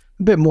 but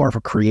a bit more of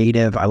a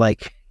creative. I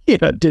like,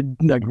 to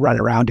like run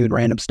around doing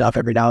random stuff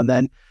every now and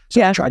then. So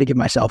yeah. I try to give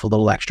myself a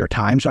little extra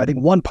time. So I think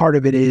one part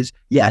of it is,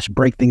 yes,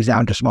 break things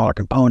down to smaller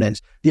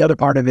components. The other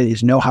part of it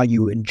is know how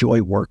you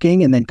enjoy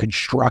working and then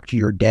construct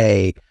your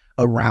day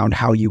around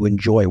how you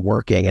enjoy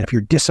working. And if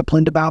you're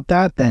disciplined about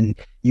that, then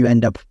you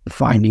end up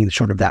finding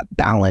sort of that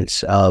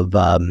balance of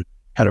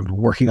kind of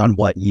working on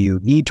what you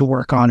need to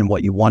work on and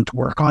what you want to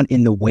work on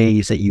in the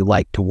ways that you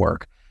like to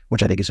work,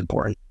 which I think is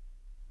important.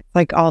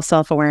 Like all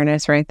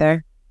self-awareness right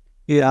there.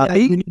 Yeah.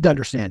 You need to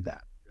understand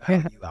that, how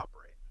you operate.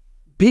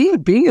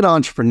 Being an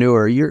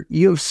entrepreneur,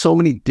 you have so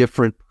many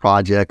different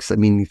projects. I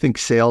mean, you think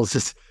sales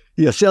is,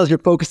 sales, you're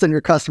focused on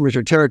your customers,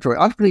 your territory.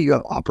 Entrepreneur, you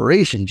have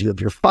operations, you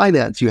have your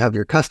finance, you have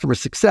your customer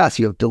success,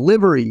 you have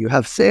delivery, you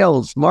have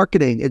sales,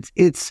 marketing.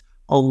 It's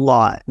a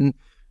lot. And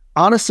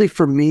honestly,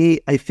 for me,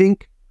 I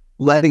think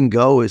letting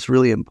go is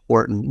really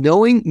important.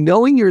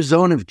 Knowing your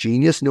zone of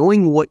genius,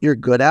 knowing what you're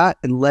good at,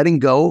 and letting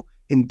go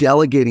and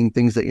delegating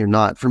things that you're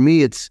not. For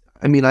me, I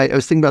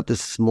was thinking about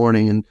this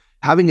morning, and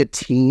having a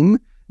team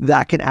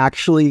that can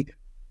actually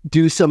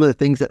do some of the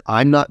things that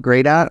I'm not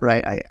great at,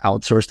 right? I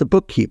outsourced a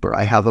bookkeeper.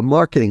 I have a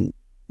marketing,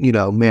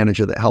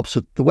 manager that helps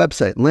with the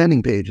website and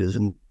landing pages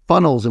and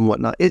funnels and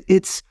whatnot.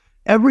 It's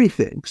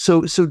everything.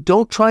 So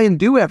don't try and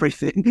do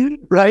everything,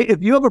 right?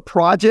 If you have a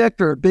project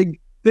or a big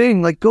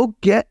thing, like go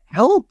get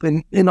help.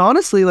 And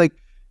honestly,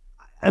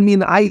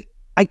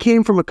 I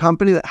came from a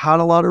company that had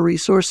a lot of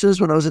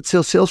resources. When I was at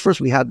Salesforce,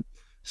 we had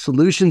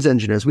solutions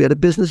engineers, we had a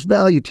business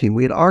value team,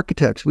 we had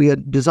architects, we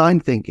had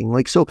design thinking.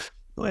 So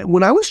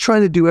when I was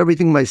trying to do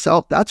everything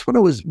myself, that's when I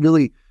was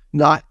really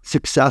not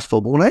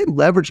successful. But when I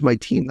leveraged my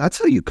team, that's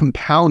how you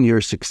compound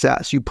your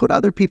success. You put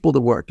other people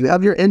to work. You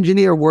have your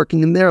engineer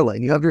working in their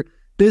lane. You have your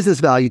business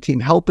value team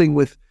helping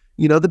with,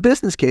 the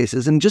business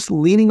cases, and just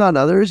leaning on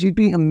others. You'd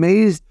be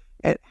amazed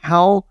at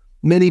how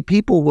many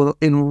people will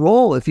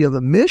enroll. If you have a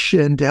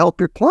mission to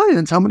help your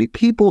clients, how many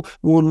people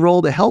will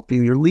enroll to help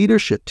you, your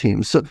leadership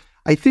team. So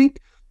I think,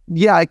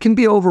 it can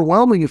be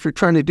overwhelming if you're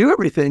trying to do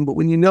everything, but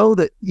when you know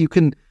that you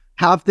can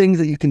have things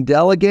that you can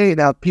delegate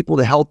and have people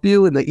to help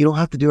you and that you don't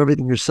have to do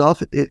everything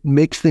yourself, it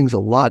makes things a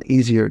lot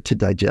easier to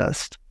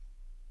digest.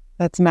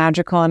 That's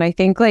magical. And I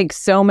think like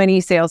so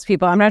many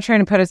salespeople, I'm not trying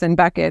to put us in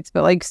buckets,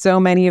 but like so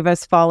many of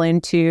us fall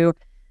into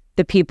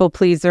the people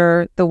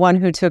pleaser, the one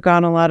who took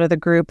on a lot of the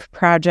group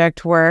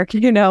project work,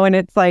 and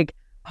it's like,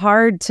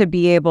 hard to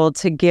be able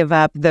to give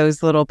up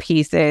those little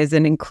pieces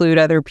and include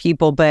other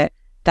people, but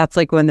that's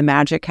like when the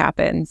magic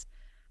happens.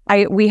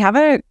 We have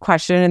a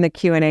question in the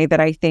Q&A that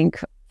I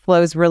think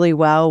flows really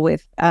well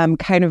with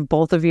kind of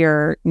both of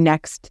your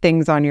next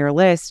things on your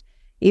list.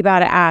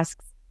 Ibada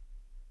asks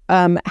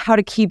how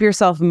to keep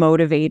yourself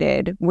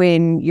motivated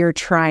when you're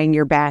trying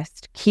your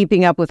best,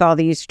 keeping up with all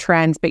these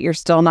trends, but you're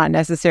still not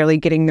necessarily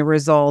getting the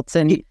results.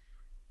 And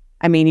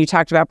I mean, you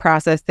talked about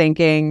process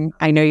thinking.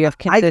 I know you have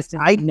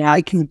consistent.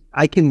 I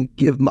can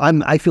give.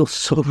 I feel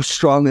so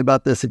strongly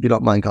about this. If you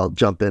don't mind, I'll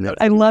jump in.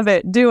 I love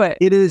it. Do it.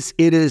 It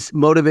is.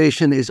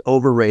 Motivation is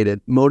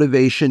overrated.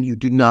 Motivation. You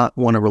do not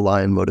want to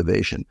rely on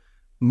motivation.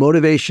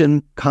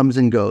 Motivation comes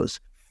and goes.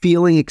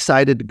 Feeling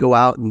excited to go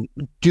out and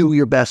do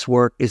your best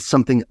work is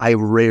something I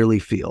rarely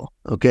feel.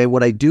 Okay.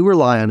 What I do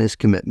rely on is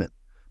commitment.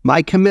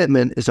 My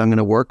commitment is I'm going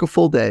to work a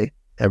full day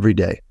every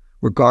day,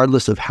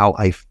 regardless of how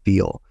I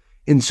feel.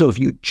 And so if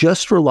you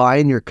just rely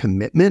on your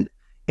commitment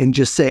and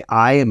just say,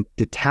 I am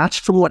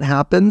detached from what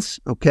happens,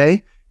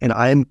 okay, and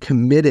I am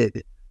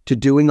committed to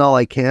doing all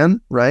I can,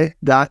 right?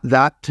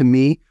 That to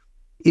me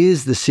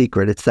is the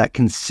secret. It's that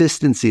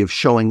consistency of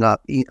showing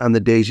up on the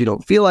days you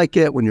don't feel like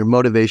it, when your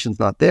motivation's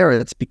not there.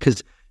 It's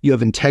because you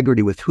have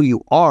integrity with who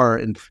you are,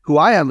 and who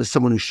I am is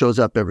someone who shows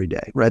up every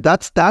day, right?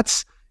 That's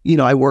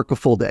I work a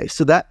full day.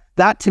 So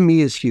that to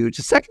me is huge.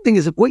 The second thing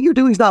is, if what you're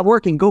doing is not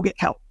working, go get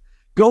help.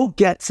 Go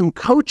get some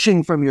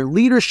coaching from your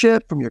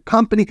leadership, from your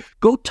company.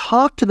 Go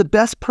talk to the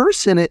best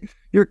person at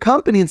your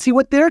company and see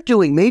what they're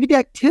doing. Maybe the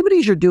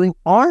activities you're doing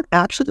aren't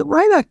actually the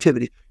right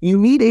activities. You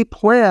need a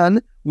plan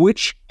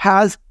which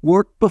has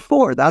worked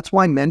before. That's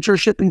why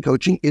mentorship and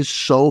coaching is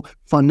so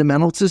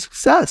fundamental to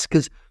success,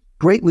 because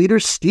great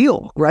leaders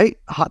steal, right?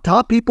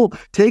 Top people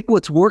take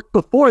what's worked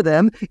before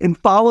them and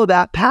follow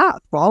that path,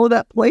 follow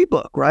that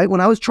playbook, right? When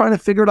I was trying to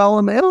figure it all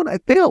on my own, I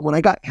failed. When I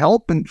got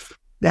help and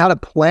had a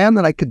plan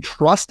that I could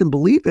trust and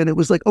believe in, it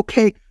was like,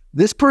 okay,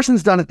 this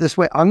person's done it this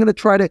way. I'm going to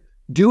try to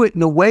do it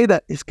in a way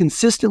that is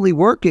consistently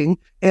working.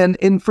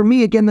 And for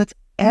me, again, that's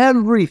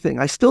everything.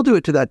 I still do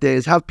it to that day,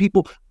 is have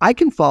people I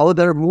can follow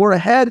that are more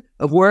ahead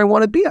of where I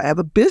want to be. I have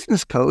a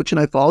business coach and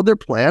I followed their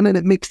plan, and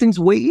it makes things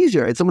way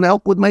easier. I had someone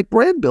help with my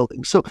brand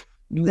building. So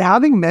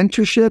having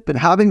mentorship and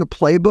having a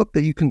playbook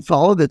that you can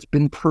follow that's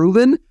been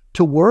proven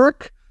to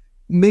work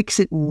makes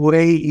it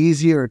way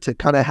easier to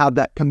kind of have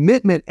that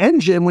commitment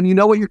engine when you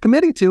know what you're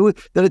committing to,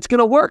 that it's going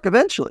to work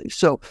eventually.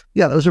 So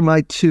yeah, those are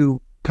my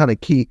two kind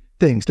of key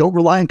things. Don't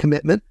rely on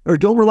commitment, or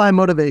don't rely on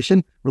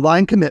motivation, rely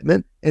on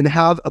commitment, and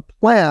have a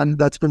plan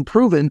that's been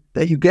proven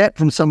that you get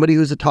from somebody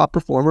who's a top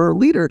performer or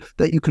leader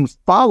that you can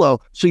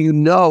follow, so you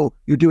know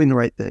you're doing the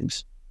right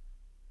things.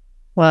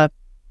 Well,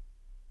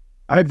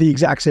 I have the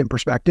exact same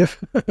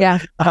perspective. Yeah.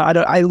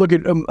 I look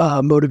at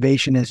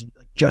motivation as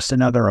just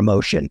another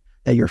emotion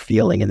that you're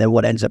feeling. And then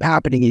what ends up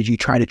happening is you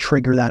try to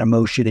trigger that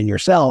emotion in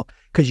yourself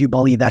because you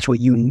believe that's what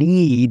you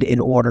need in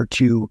order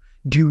to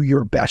do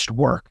your best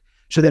work.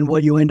 So then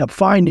what you end up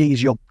finding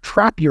is you'll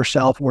trap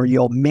yourself where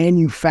you'll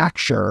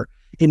manufacture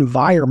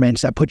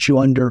environments that put you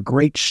under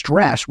great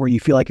stress, where you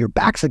feel like your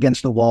back's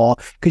against the wall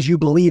because you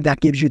believe that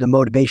gives you the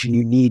motivation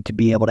you need to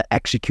be able to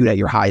execute at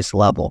your highest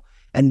level.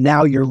 And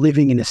now you're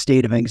living in a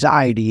state of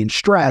anxiety and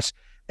stress,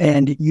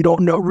 and you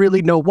don't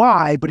really know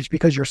why, but it's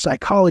because your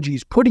psychology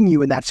is putting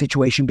you in that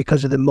situation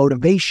because of the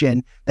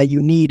motivation that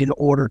you need in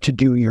order to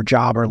do your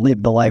job or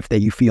live the life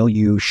that you feel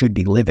you should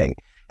be living.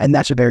 And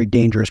that's a very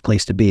dangerous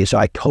place to be. So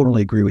I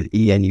totally agree with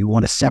Ian. You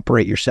want to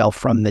separate yourself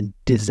from the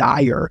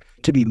desire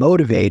to be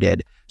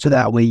motivated, so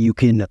that way you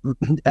can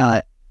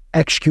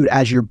execute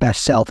as your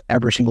best self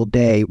every single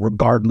day,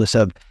 regardless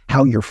of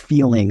how you're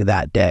feeling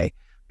that day.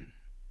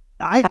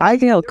 I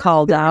feel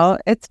called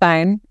out. It's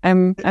fine.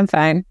 I'm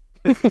fine.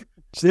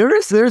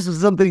 There's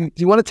something,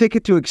 do you want to take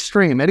it to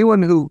extreme?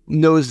 Anyone who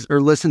knows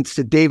or listens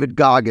to David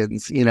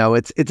Goggins,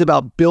 it's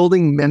about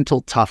building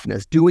mental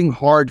toughness, doing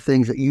hard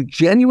things that you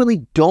genuinely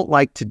don't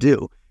like to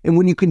do. And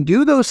when you can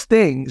do those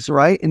things,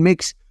 right, it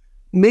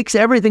makes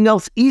everything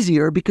else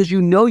easier because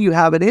you know you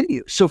have it in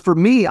you. So for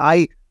me,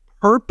 I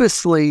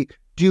purposely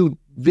do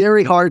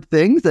very hard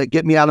things that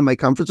get me out of my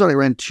comfort zone. I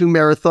ran 2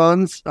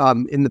 marathons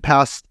in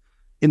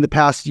the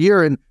past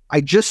year, and I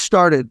just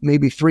started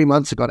maybe 3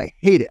 months ago, and I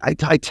hate it.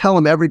 I tell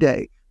them every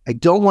day, I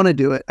don't want to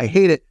do it. I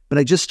hate it, but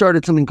I just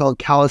started something called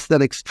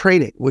calisthenics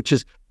training, which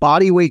is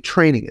body weight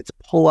training. It's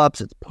pull-ups,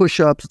 it's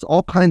push-ups, it's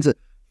all kinds of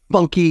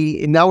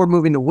funky, and now we're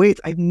moving to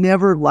weights. I've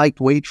never liked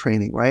weight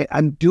training, right?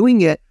 I'm doing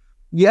it.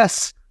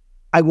 Yes,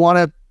 I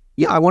want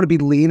to be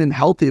lean and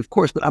healthy, of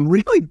course, but I'm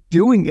really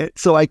doing it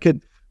so I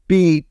could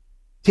be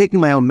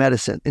taking my own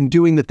medicine and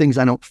doing the things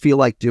I don't feel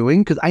like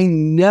doing, because I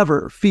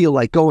never feel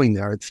like going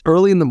there. It's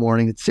early in the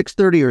morning. It's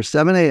 6:30 or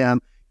 7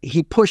 a.m.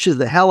 He pushes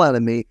the hell out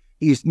of me.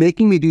 He's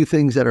making me do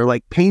things that are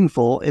like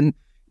painful. And,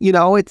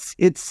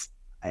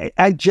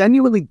 I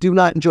genuinely do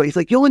not enjoy it. He's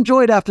like, you'll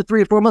enjoy it after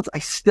 3 or 4 months.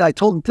 I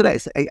told him today,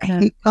 I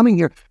hate coming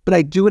here, but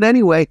I do it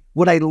anyway.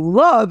 What I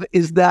love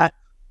is that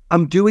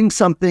I'm doing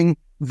something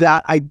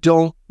that I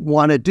don't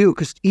want to do.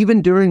 Because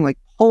even during like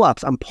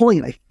pull-ups, I'm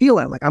pulling, I feel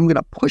it, like I'm going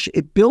to push.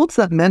 It builds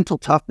that mental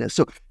toughness.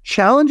 So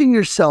challenging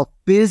yourself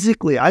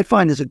physically, I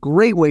find, is a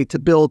great way to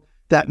build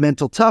that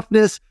mental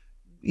toughness.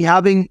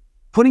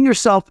 Putting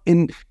yourself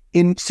in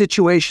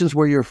situations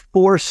where you're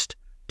forced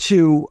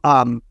to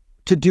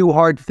do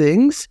hard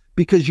things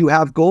because you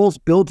have goals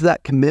builds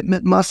that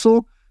commitment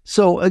muscle.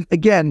 So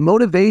again,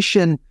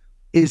 motivation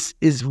is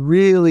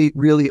really,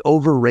 really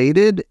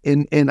overrated.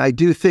 And I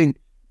do think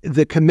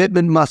the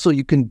commitment muscle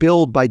you can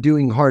build by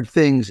doing hard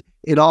things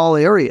in all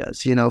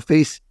areas,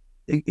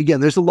 again,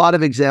 there's a lot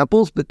of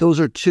examples, but those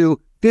are two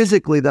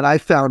physically that I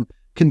found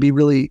can be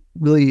really,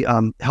 really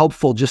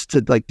helpful, just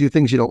to like do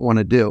things you don't want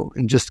to do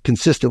and just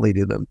consistently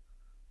do them.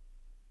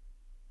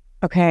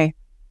 Okay.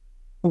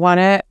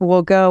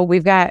 We'll go.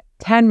 We've got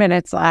 10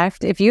 minutes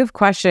left. If you have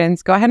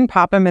questions, go ahead and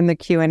pop them in the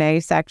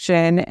Q&A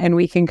section and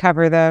we can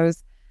cover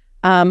those.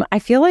 I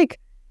feel like,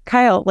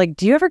 Kyle, like,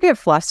 do you ever get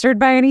flustered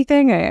by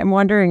anything? I'm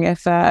wondering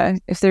if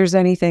there's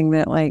anything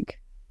that like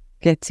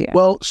gets you.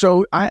 Well,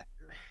 so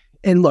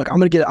look,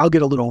 I'll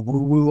get a little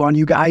woo-woo on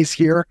you guys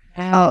here.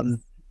 Yes.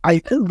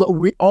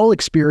 We all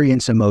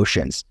experience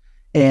emotions,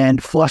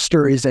 and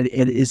fluster is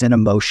an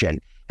emotion.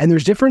 And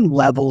there's different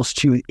levels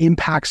to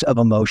impacts of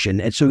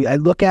emotion. And so I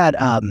look at,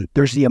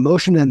 there's the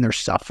emotion and there's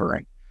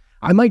suffering.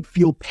 I might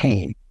feel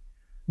pain,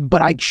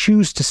 but I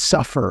choose to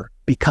suffer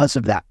because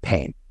of that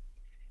pain.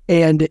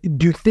 And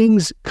do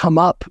things come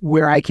up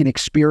where I can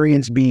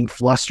experience being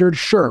flustered?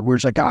 Sure, where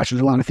it's like, gosh,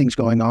 there's a lot of things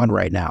going on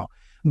right now,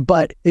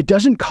 but it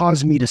doesn't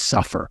cause me to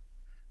suffer.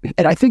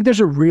 And I think there's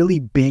a really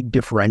big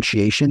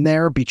differentiation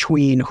there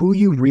between who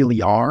you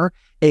really are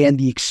and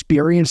the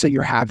experience that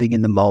you're having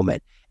in the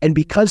moment. And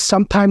because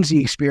sometimes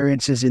the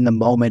experiences in the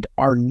moment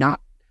are not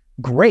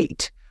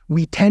great,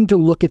 we tend to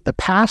look at the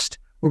past,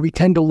 or we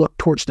tend to look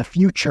towards the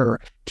future,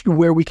 to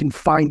where we can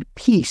find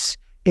peace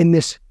in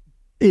this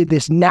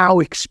now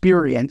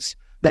experience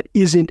that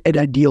isn't an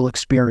ideal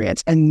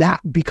experience. And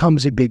that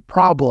becomes a big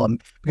problem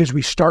because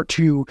we start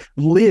to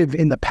live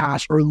in the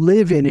past or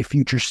live in a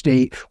future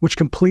state, which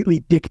completely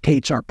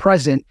dictates our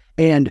present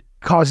and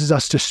causes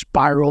us to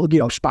spiral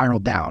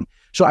down.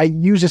 So I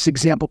use this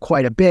example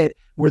quite a bit,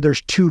 where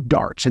there's two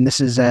darts, and this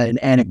is an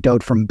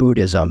anecdote from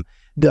Buddhism.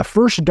 The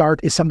first dart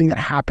is something that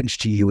happens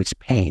to you, it's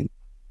pain.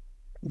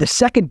 The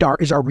second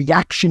dart is our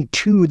reaction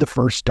to the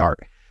first dart.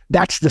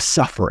 That's the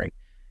suffering.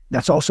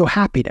 That's also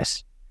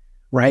happiness,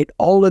 right?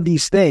 All of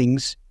these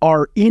things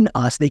are in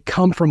us, they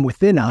come from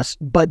within us,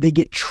 but they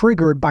get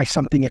triggered by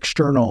something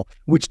external,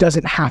 which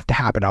doesn't have to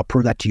happen. I'll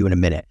prove that to you in a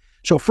minute.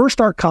 So first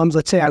dart comes,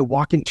 let's say I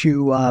walk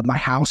into my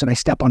house and I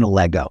step on a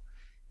Lego.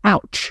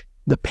 Ouch.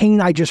 The pain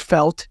I just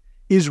felt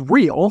is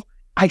real.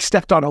 I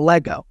stepped on a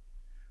Lego.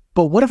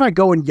 But what if I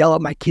go and yell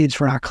at my kids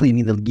for not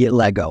cleaning the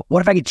Lego?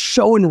 What if I get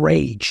so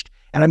enraged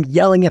and I'm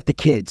yelling at the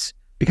kids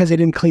because they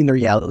didn't clean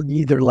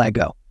their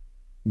Lego?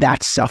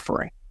 That's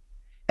suffering.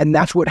 And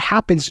that's what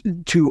happens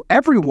to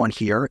everyone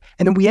here.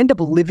 And then we end up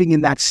living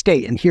in that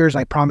state. And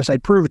I promise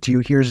I'd prove it to you.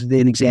 Here's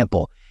an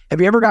example.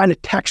 Have you ever gotten a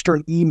text or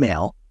an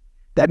email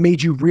that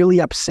made you really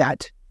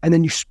upset, and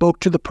then you spoke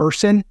to the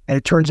person and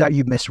it turns out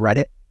you misread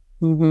it?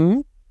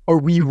 Mm-hmm. Or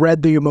we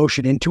read the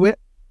emotion into it?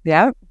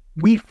 Yeah.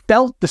 We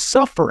felt the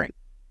suffering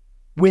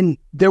when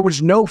there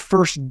was no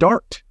first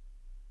dart.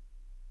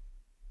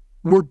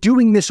 We're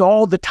doing this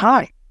all the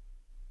time.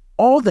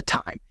 All the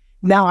time.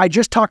 Now, I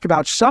just talked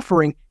about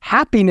suffering.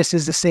 Happiness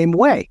is the same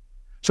way.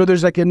 So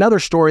there's like another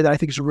story that I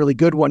think is a really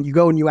good one. You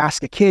go and you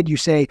ask a kid, you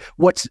say,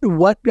 what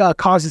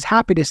causes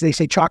happiness? They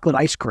say chocolate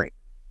ice cream.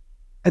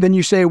 And then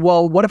you say,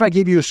 well, what if I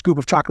gave you a scoop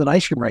of chocolate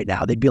ice cream right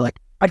now? They'd be like,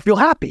 I'd feel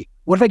happy.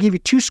 What if I gave you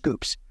 2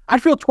 scoops?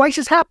 I'd feel twice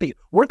as happy.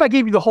 What if I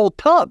gave you the whole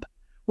tub?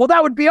 Well,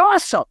 that would be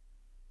awesome.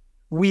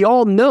 We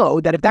all know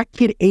that if that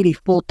kid ate a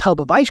full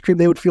tub of ice cream,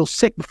 they would feel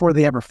sick before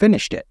they ever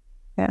finished it.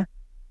 Yeah.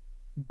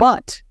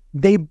 But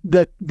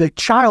the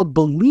child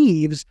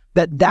believes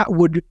that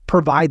would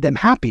provide them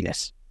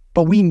happiness,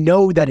 but we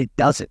know that it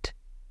doesn't.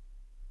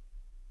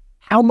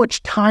 How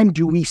much time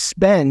do we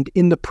spend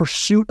in the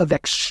pursuit of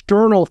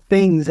external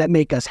things that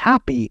make us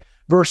happy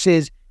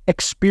versus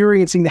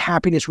experiencing the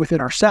happiness within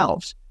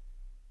ourselves?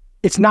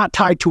 It's not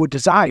tied to a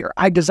desire.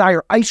 I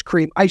desire ice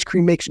cream. Ice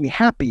cream makes me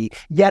happy,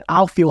 yet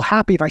I'll feel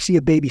happy if I see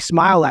a baby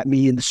smile at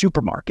me in the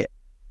supermarket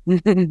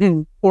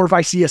or if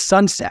I see a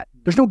sunset.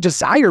 There's no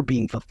desire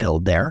being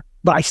fulfilled there,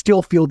 but I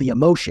still feel the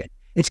emotion.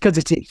 It's because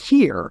it's in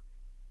here.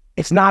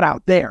 It's not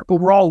out there, but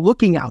we're all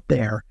looking out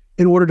there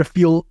in order to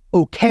feel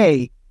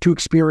okay to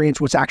experience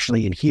what's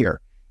actually in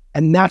here.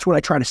 And that's what I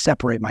try to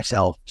separate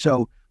myself.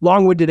 So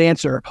long-winded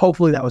answer.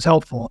 Hopefully that was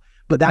helpful,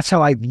 but that's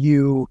how I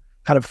view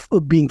kind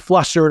of being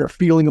flustered or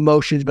feeling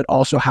emotions, but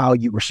also how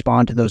you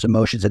respond to those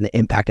emotions and the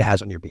impact it has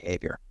on your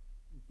behavior.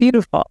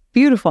 Beautiful,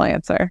 beautiful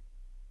answer.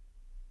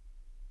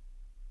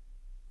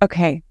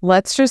 Okay,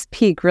 let's just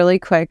peek really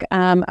quick.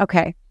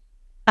 Okay.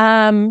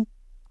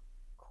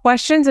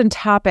 Questions and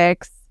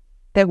topics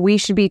that we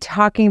should be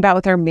talking about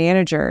with our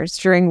managers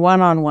during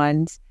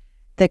one-on-ones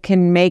that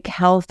can make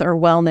health or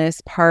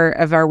wellness part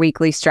of our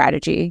weekly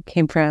strategy.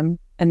 Came from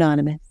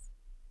Anonymous.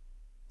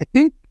 I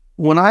think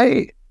when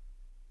I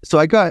So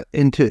I got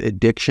into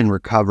addiction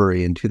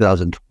recovery in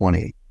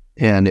 2020,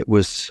 and it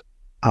wasn't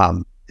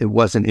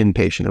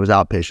inpatient, it was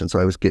outpatient. So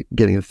I was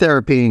getting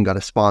therapy and got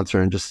a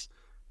sponsor and just,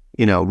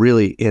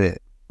 really in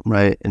it,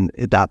 right? And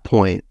at that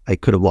point, I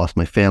could have lost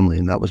my family,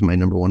 and that was my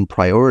number one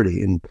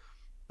priority. And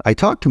I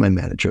talked to my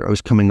manager. I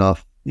was coming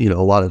off, a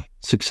lot of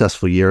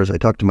successful years. I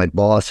talked to my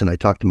boss, and I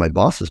talked to my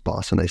boss's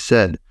boss, and I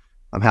said,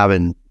 I'm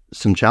having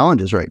some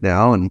challenges right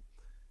now, and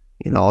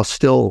I'll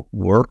still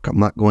work. I'm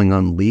not going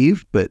on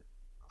leave, but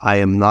I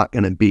am not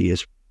going to be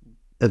as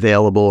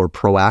available or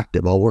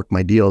proactive. I'll work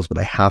my deals, but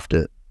I have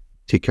to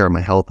take care of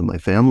my health and my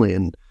family.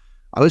 And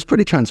I was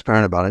pretty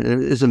transparent about it.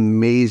 And it is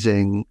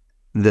amazing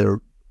the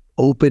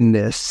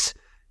openness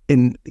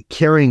and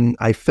caring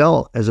I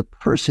felt as a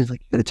person.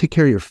 Like, you got to take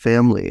care of your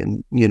family.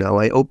 And,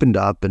 I opened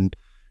up and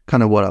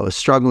kind of what I was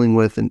struggling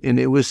with. And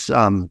it was,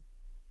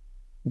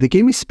 they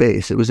gave me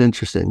space. It was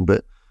interesting,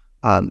 but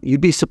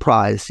you'd be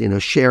surprised,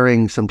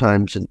 sharing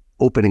sometimes and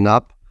opening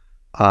up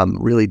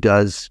really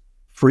does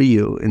free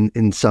you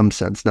in some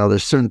sense. Now,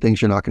 there's certain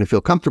things you're not going to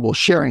feel comfortable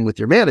sharing with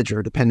your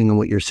manager, depending on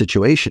what your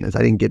situation is.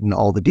 I didn't get into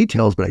all the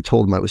details, but I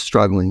told him I was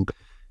struggling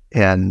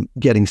and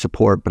getting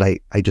support, but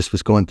I just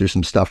was going through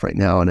some stuff right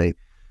now, and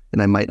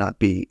I might not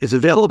be as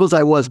available as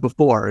I was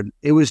before. And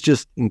it was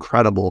just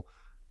incredible.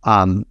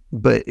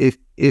 But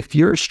if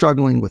you're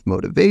struggling with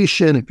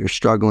motivation, if you're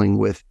struggling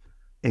with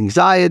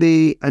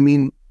anxiety, I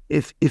mean,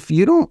 if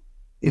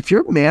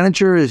your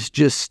manager is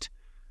just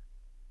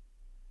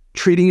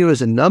treating you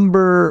as a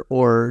number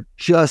or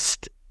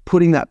just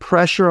putting that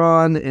pressure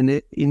on,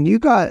 and you're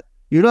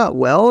not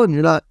well, and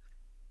you're not,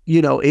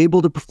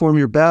 able to perform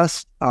your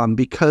best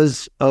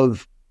because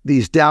of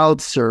these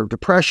doubts or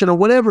depression or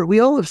whatever. We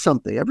all have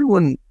something.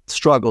 Everyone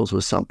struggles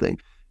with something,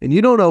 and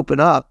you don't open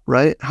up,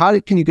 right? How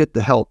can you get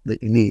the help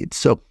that you need?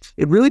 So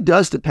it really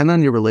does depend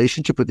on your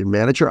relationship with your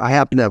manager. I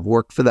happen to have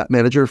worked for that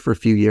manager for a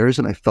few years,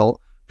 and I felt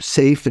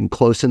safe and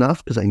close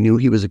enough because I knew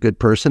he was a good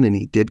person and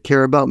he did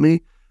care about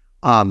me.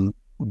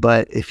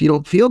 But if you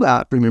don't feel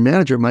that from your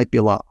manager, it might be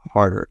a lot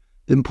harder.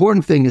 The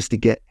important thing is to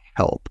get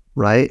help,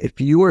 right? If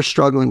you are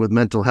struggling with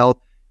mental health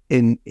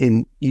and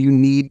you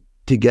need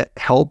to get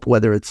help,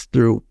 whether it's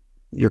through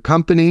your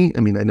company.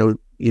 I mean, I know,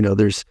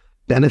 there's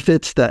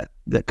benefits that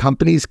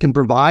companies can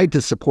provide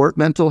to support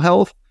mental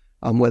health,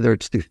 whether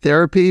it's through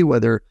therapy,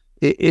 whether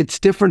it's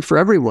different for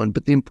everyone.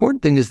 But the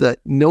important thing is that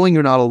knowing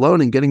you're not alone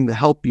and getting the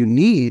help you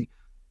need.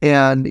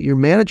 And your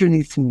manager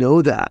needs to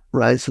know that,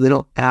 right? So they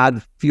don't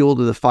add fuel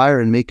to the fire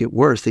and make it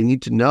worse. They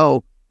need to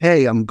know,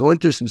 hey, I'm going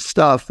through some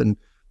stuff and,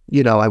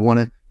 I want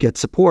to get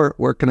support.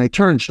 Where can I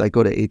turn? Should I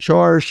go to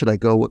HR? Should I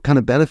go? What kind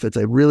of benefits?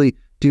 I really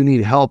do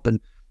need help. And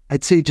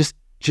I'd say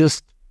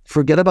just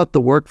forget about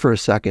the work for a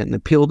second and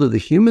appeal to the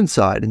human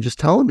side and just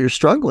tell them you're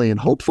struggling. And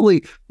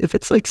hopefully, if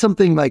it's like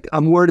something like,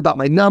 I'm worried about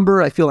my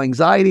number, I feel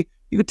anxiety,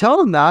 you could tell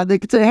them that. They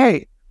could say,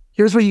 hey,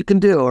 here's what you can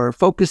do, or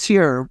focus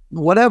here, or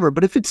whatever.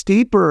 But if it's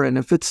deeper, and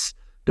if it's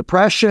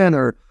depression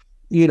or,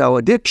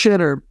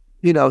 addiction, or,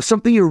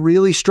 something you're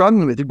really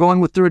struggling with, you're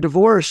going through a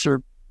divorce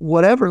or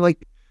whatever,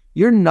 like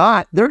they're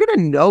going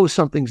to know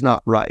something's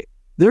not right.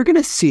 They're going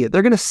to see it.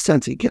 They're going to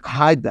sense it. You can't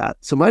hide that.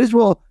 So might as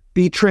well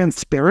be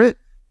transparent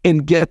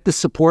and get the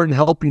support and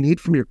help you need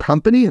from your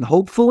company. And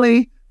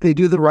hopefully they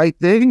do the right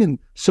thing and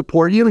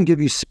support you and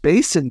give you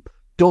space and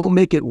don't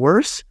make it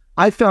worse.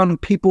 I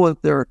found people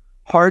with their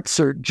hearts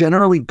are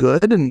generally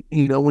good. And,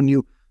 when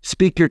you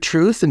speak your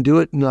truth and do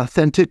it in an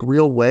authentic,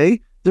 real way,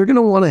 they're going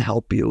to want to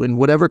help you in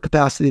whatever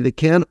capacity they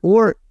can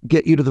or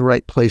get you to the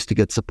right place to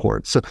get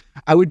support. So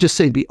I would just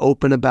say be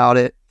open about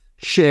it,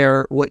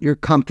 share what you're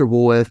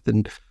comfortable with,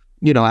 and,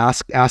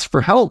 ask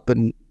for help.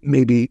 And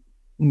maybe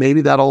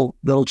that'll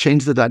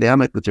change the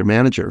dynamic with your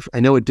manager. I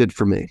know it did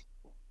for me.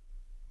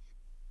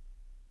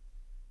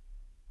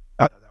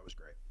 That was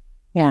great.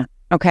 Yeah.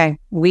 Okay.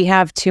 We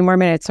have 2 more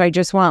minutes. So I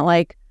just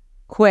want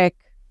quick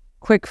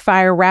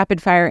fire,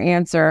 rapid fire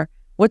answer.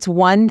 What's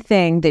one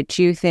thing that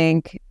you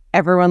think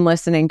everyone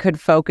listening could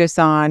focus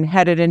on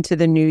headed into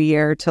the new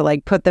year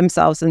to put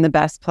themselves in the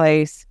best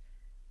place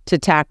to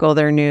tackle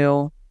their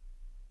new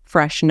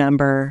fresh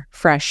number,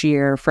 fresh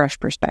year, fresh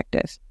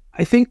perspective?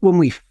 I think when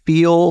we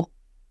feel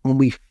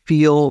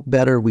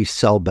better, we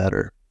sell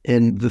better.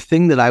 And the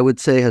thing that I would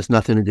say has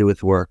nothing to do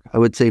with work. I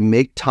would say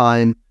make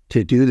time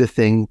to do the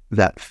thing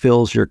that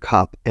fills your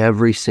cup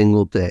every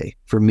single day.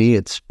 For me,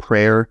 it's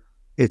prayer,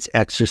 it's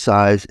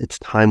exercise, it's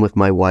time with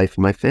my wife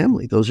and my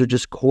family. Those are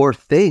just core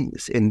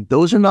things, and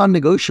those are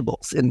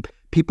non-negotiables. And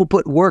people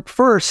put work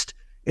first,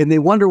 and they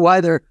wonder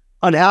why they're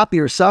unhappy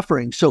or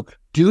suffering. So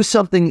do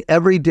something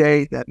every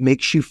day that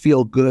makes you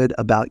feel good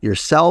about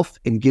yourself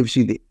and gives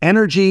you the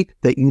energy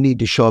that you need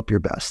to show up your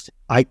best.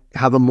 I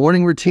have a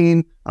morning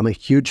routine. I'm a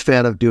huge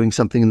fan of doing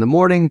something in the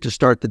morning to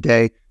start the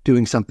day,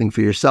 doing something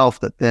for yourself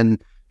that then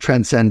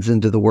transcends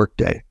into the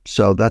workday.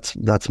 So that's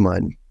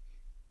mine.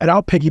 And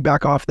I'll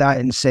piggyback off that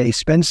and say,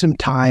 spend some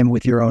time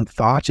with your own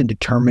thoughts and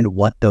determine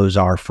what those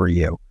are for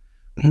you.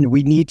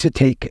 We need to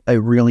take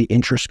a really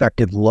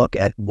introspective look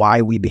at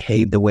why we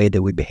behave the way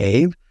that we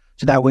behave,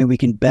 So that way we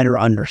can better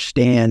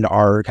understand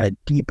our kind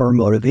of deeper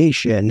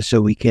motivation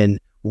so we can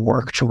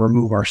work to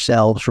remove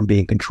ourselves from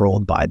being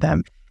controlled by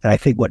them. And I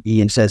think what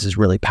Ian says is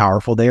really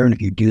powerful there. And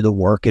if you do the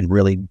work and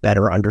really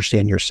better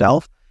understand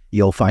yourself,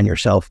 you'll find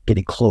yourself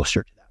getting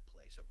closer to that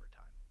place over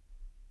time.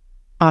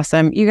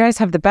 Awesome. You guys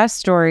have the best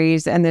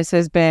stories, and this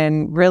has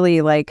been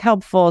really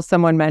helpful.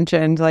 Someone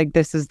mentioned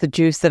this is the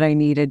juice that I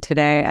needed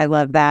today. I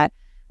love that.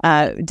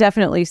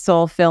 Definitely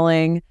soul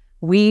filling.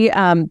 We,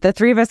 the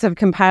three of us have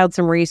compiled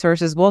some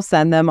resources. We'll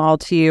send them all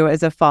to you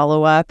as a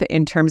follow-up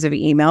in terms of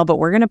email, but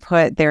we're going to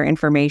put their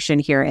information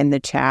here in the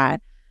chat.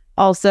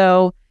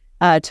 Also,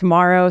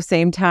 tomorrow,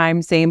 same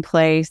time, same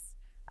place,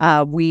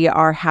 we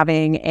are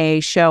having a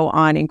show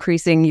on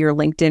increasing your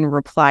LinkedIn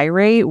reply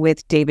rate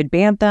with David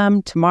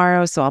Bantham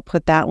tomorrow. So I'll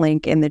put that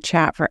link in the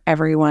chat for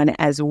everyone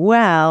as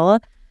well.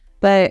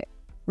 But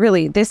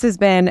really, this has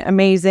been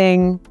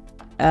amazing.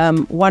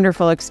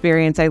 Wonderful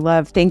experience.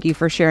 Thank you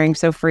for sharing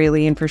so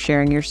freely and for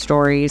sharing your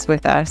stories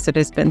with us. It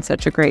has been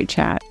such a great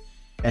chat.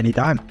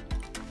 Anytime.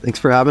 Thanks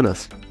for having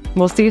us.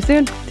 We'll see you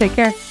soon. Take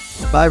care.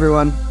 Bye,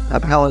 everyone.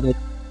 Happy holiday.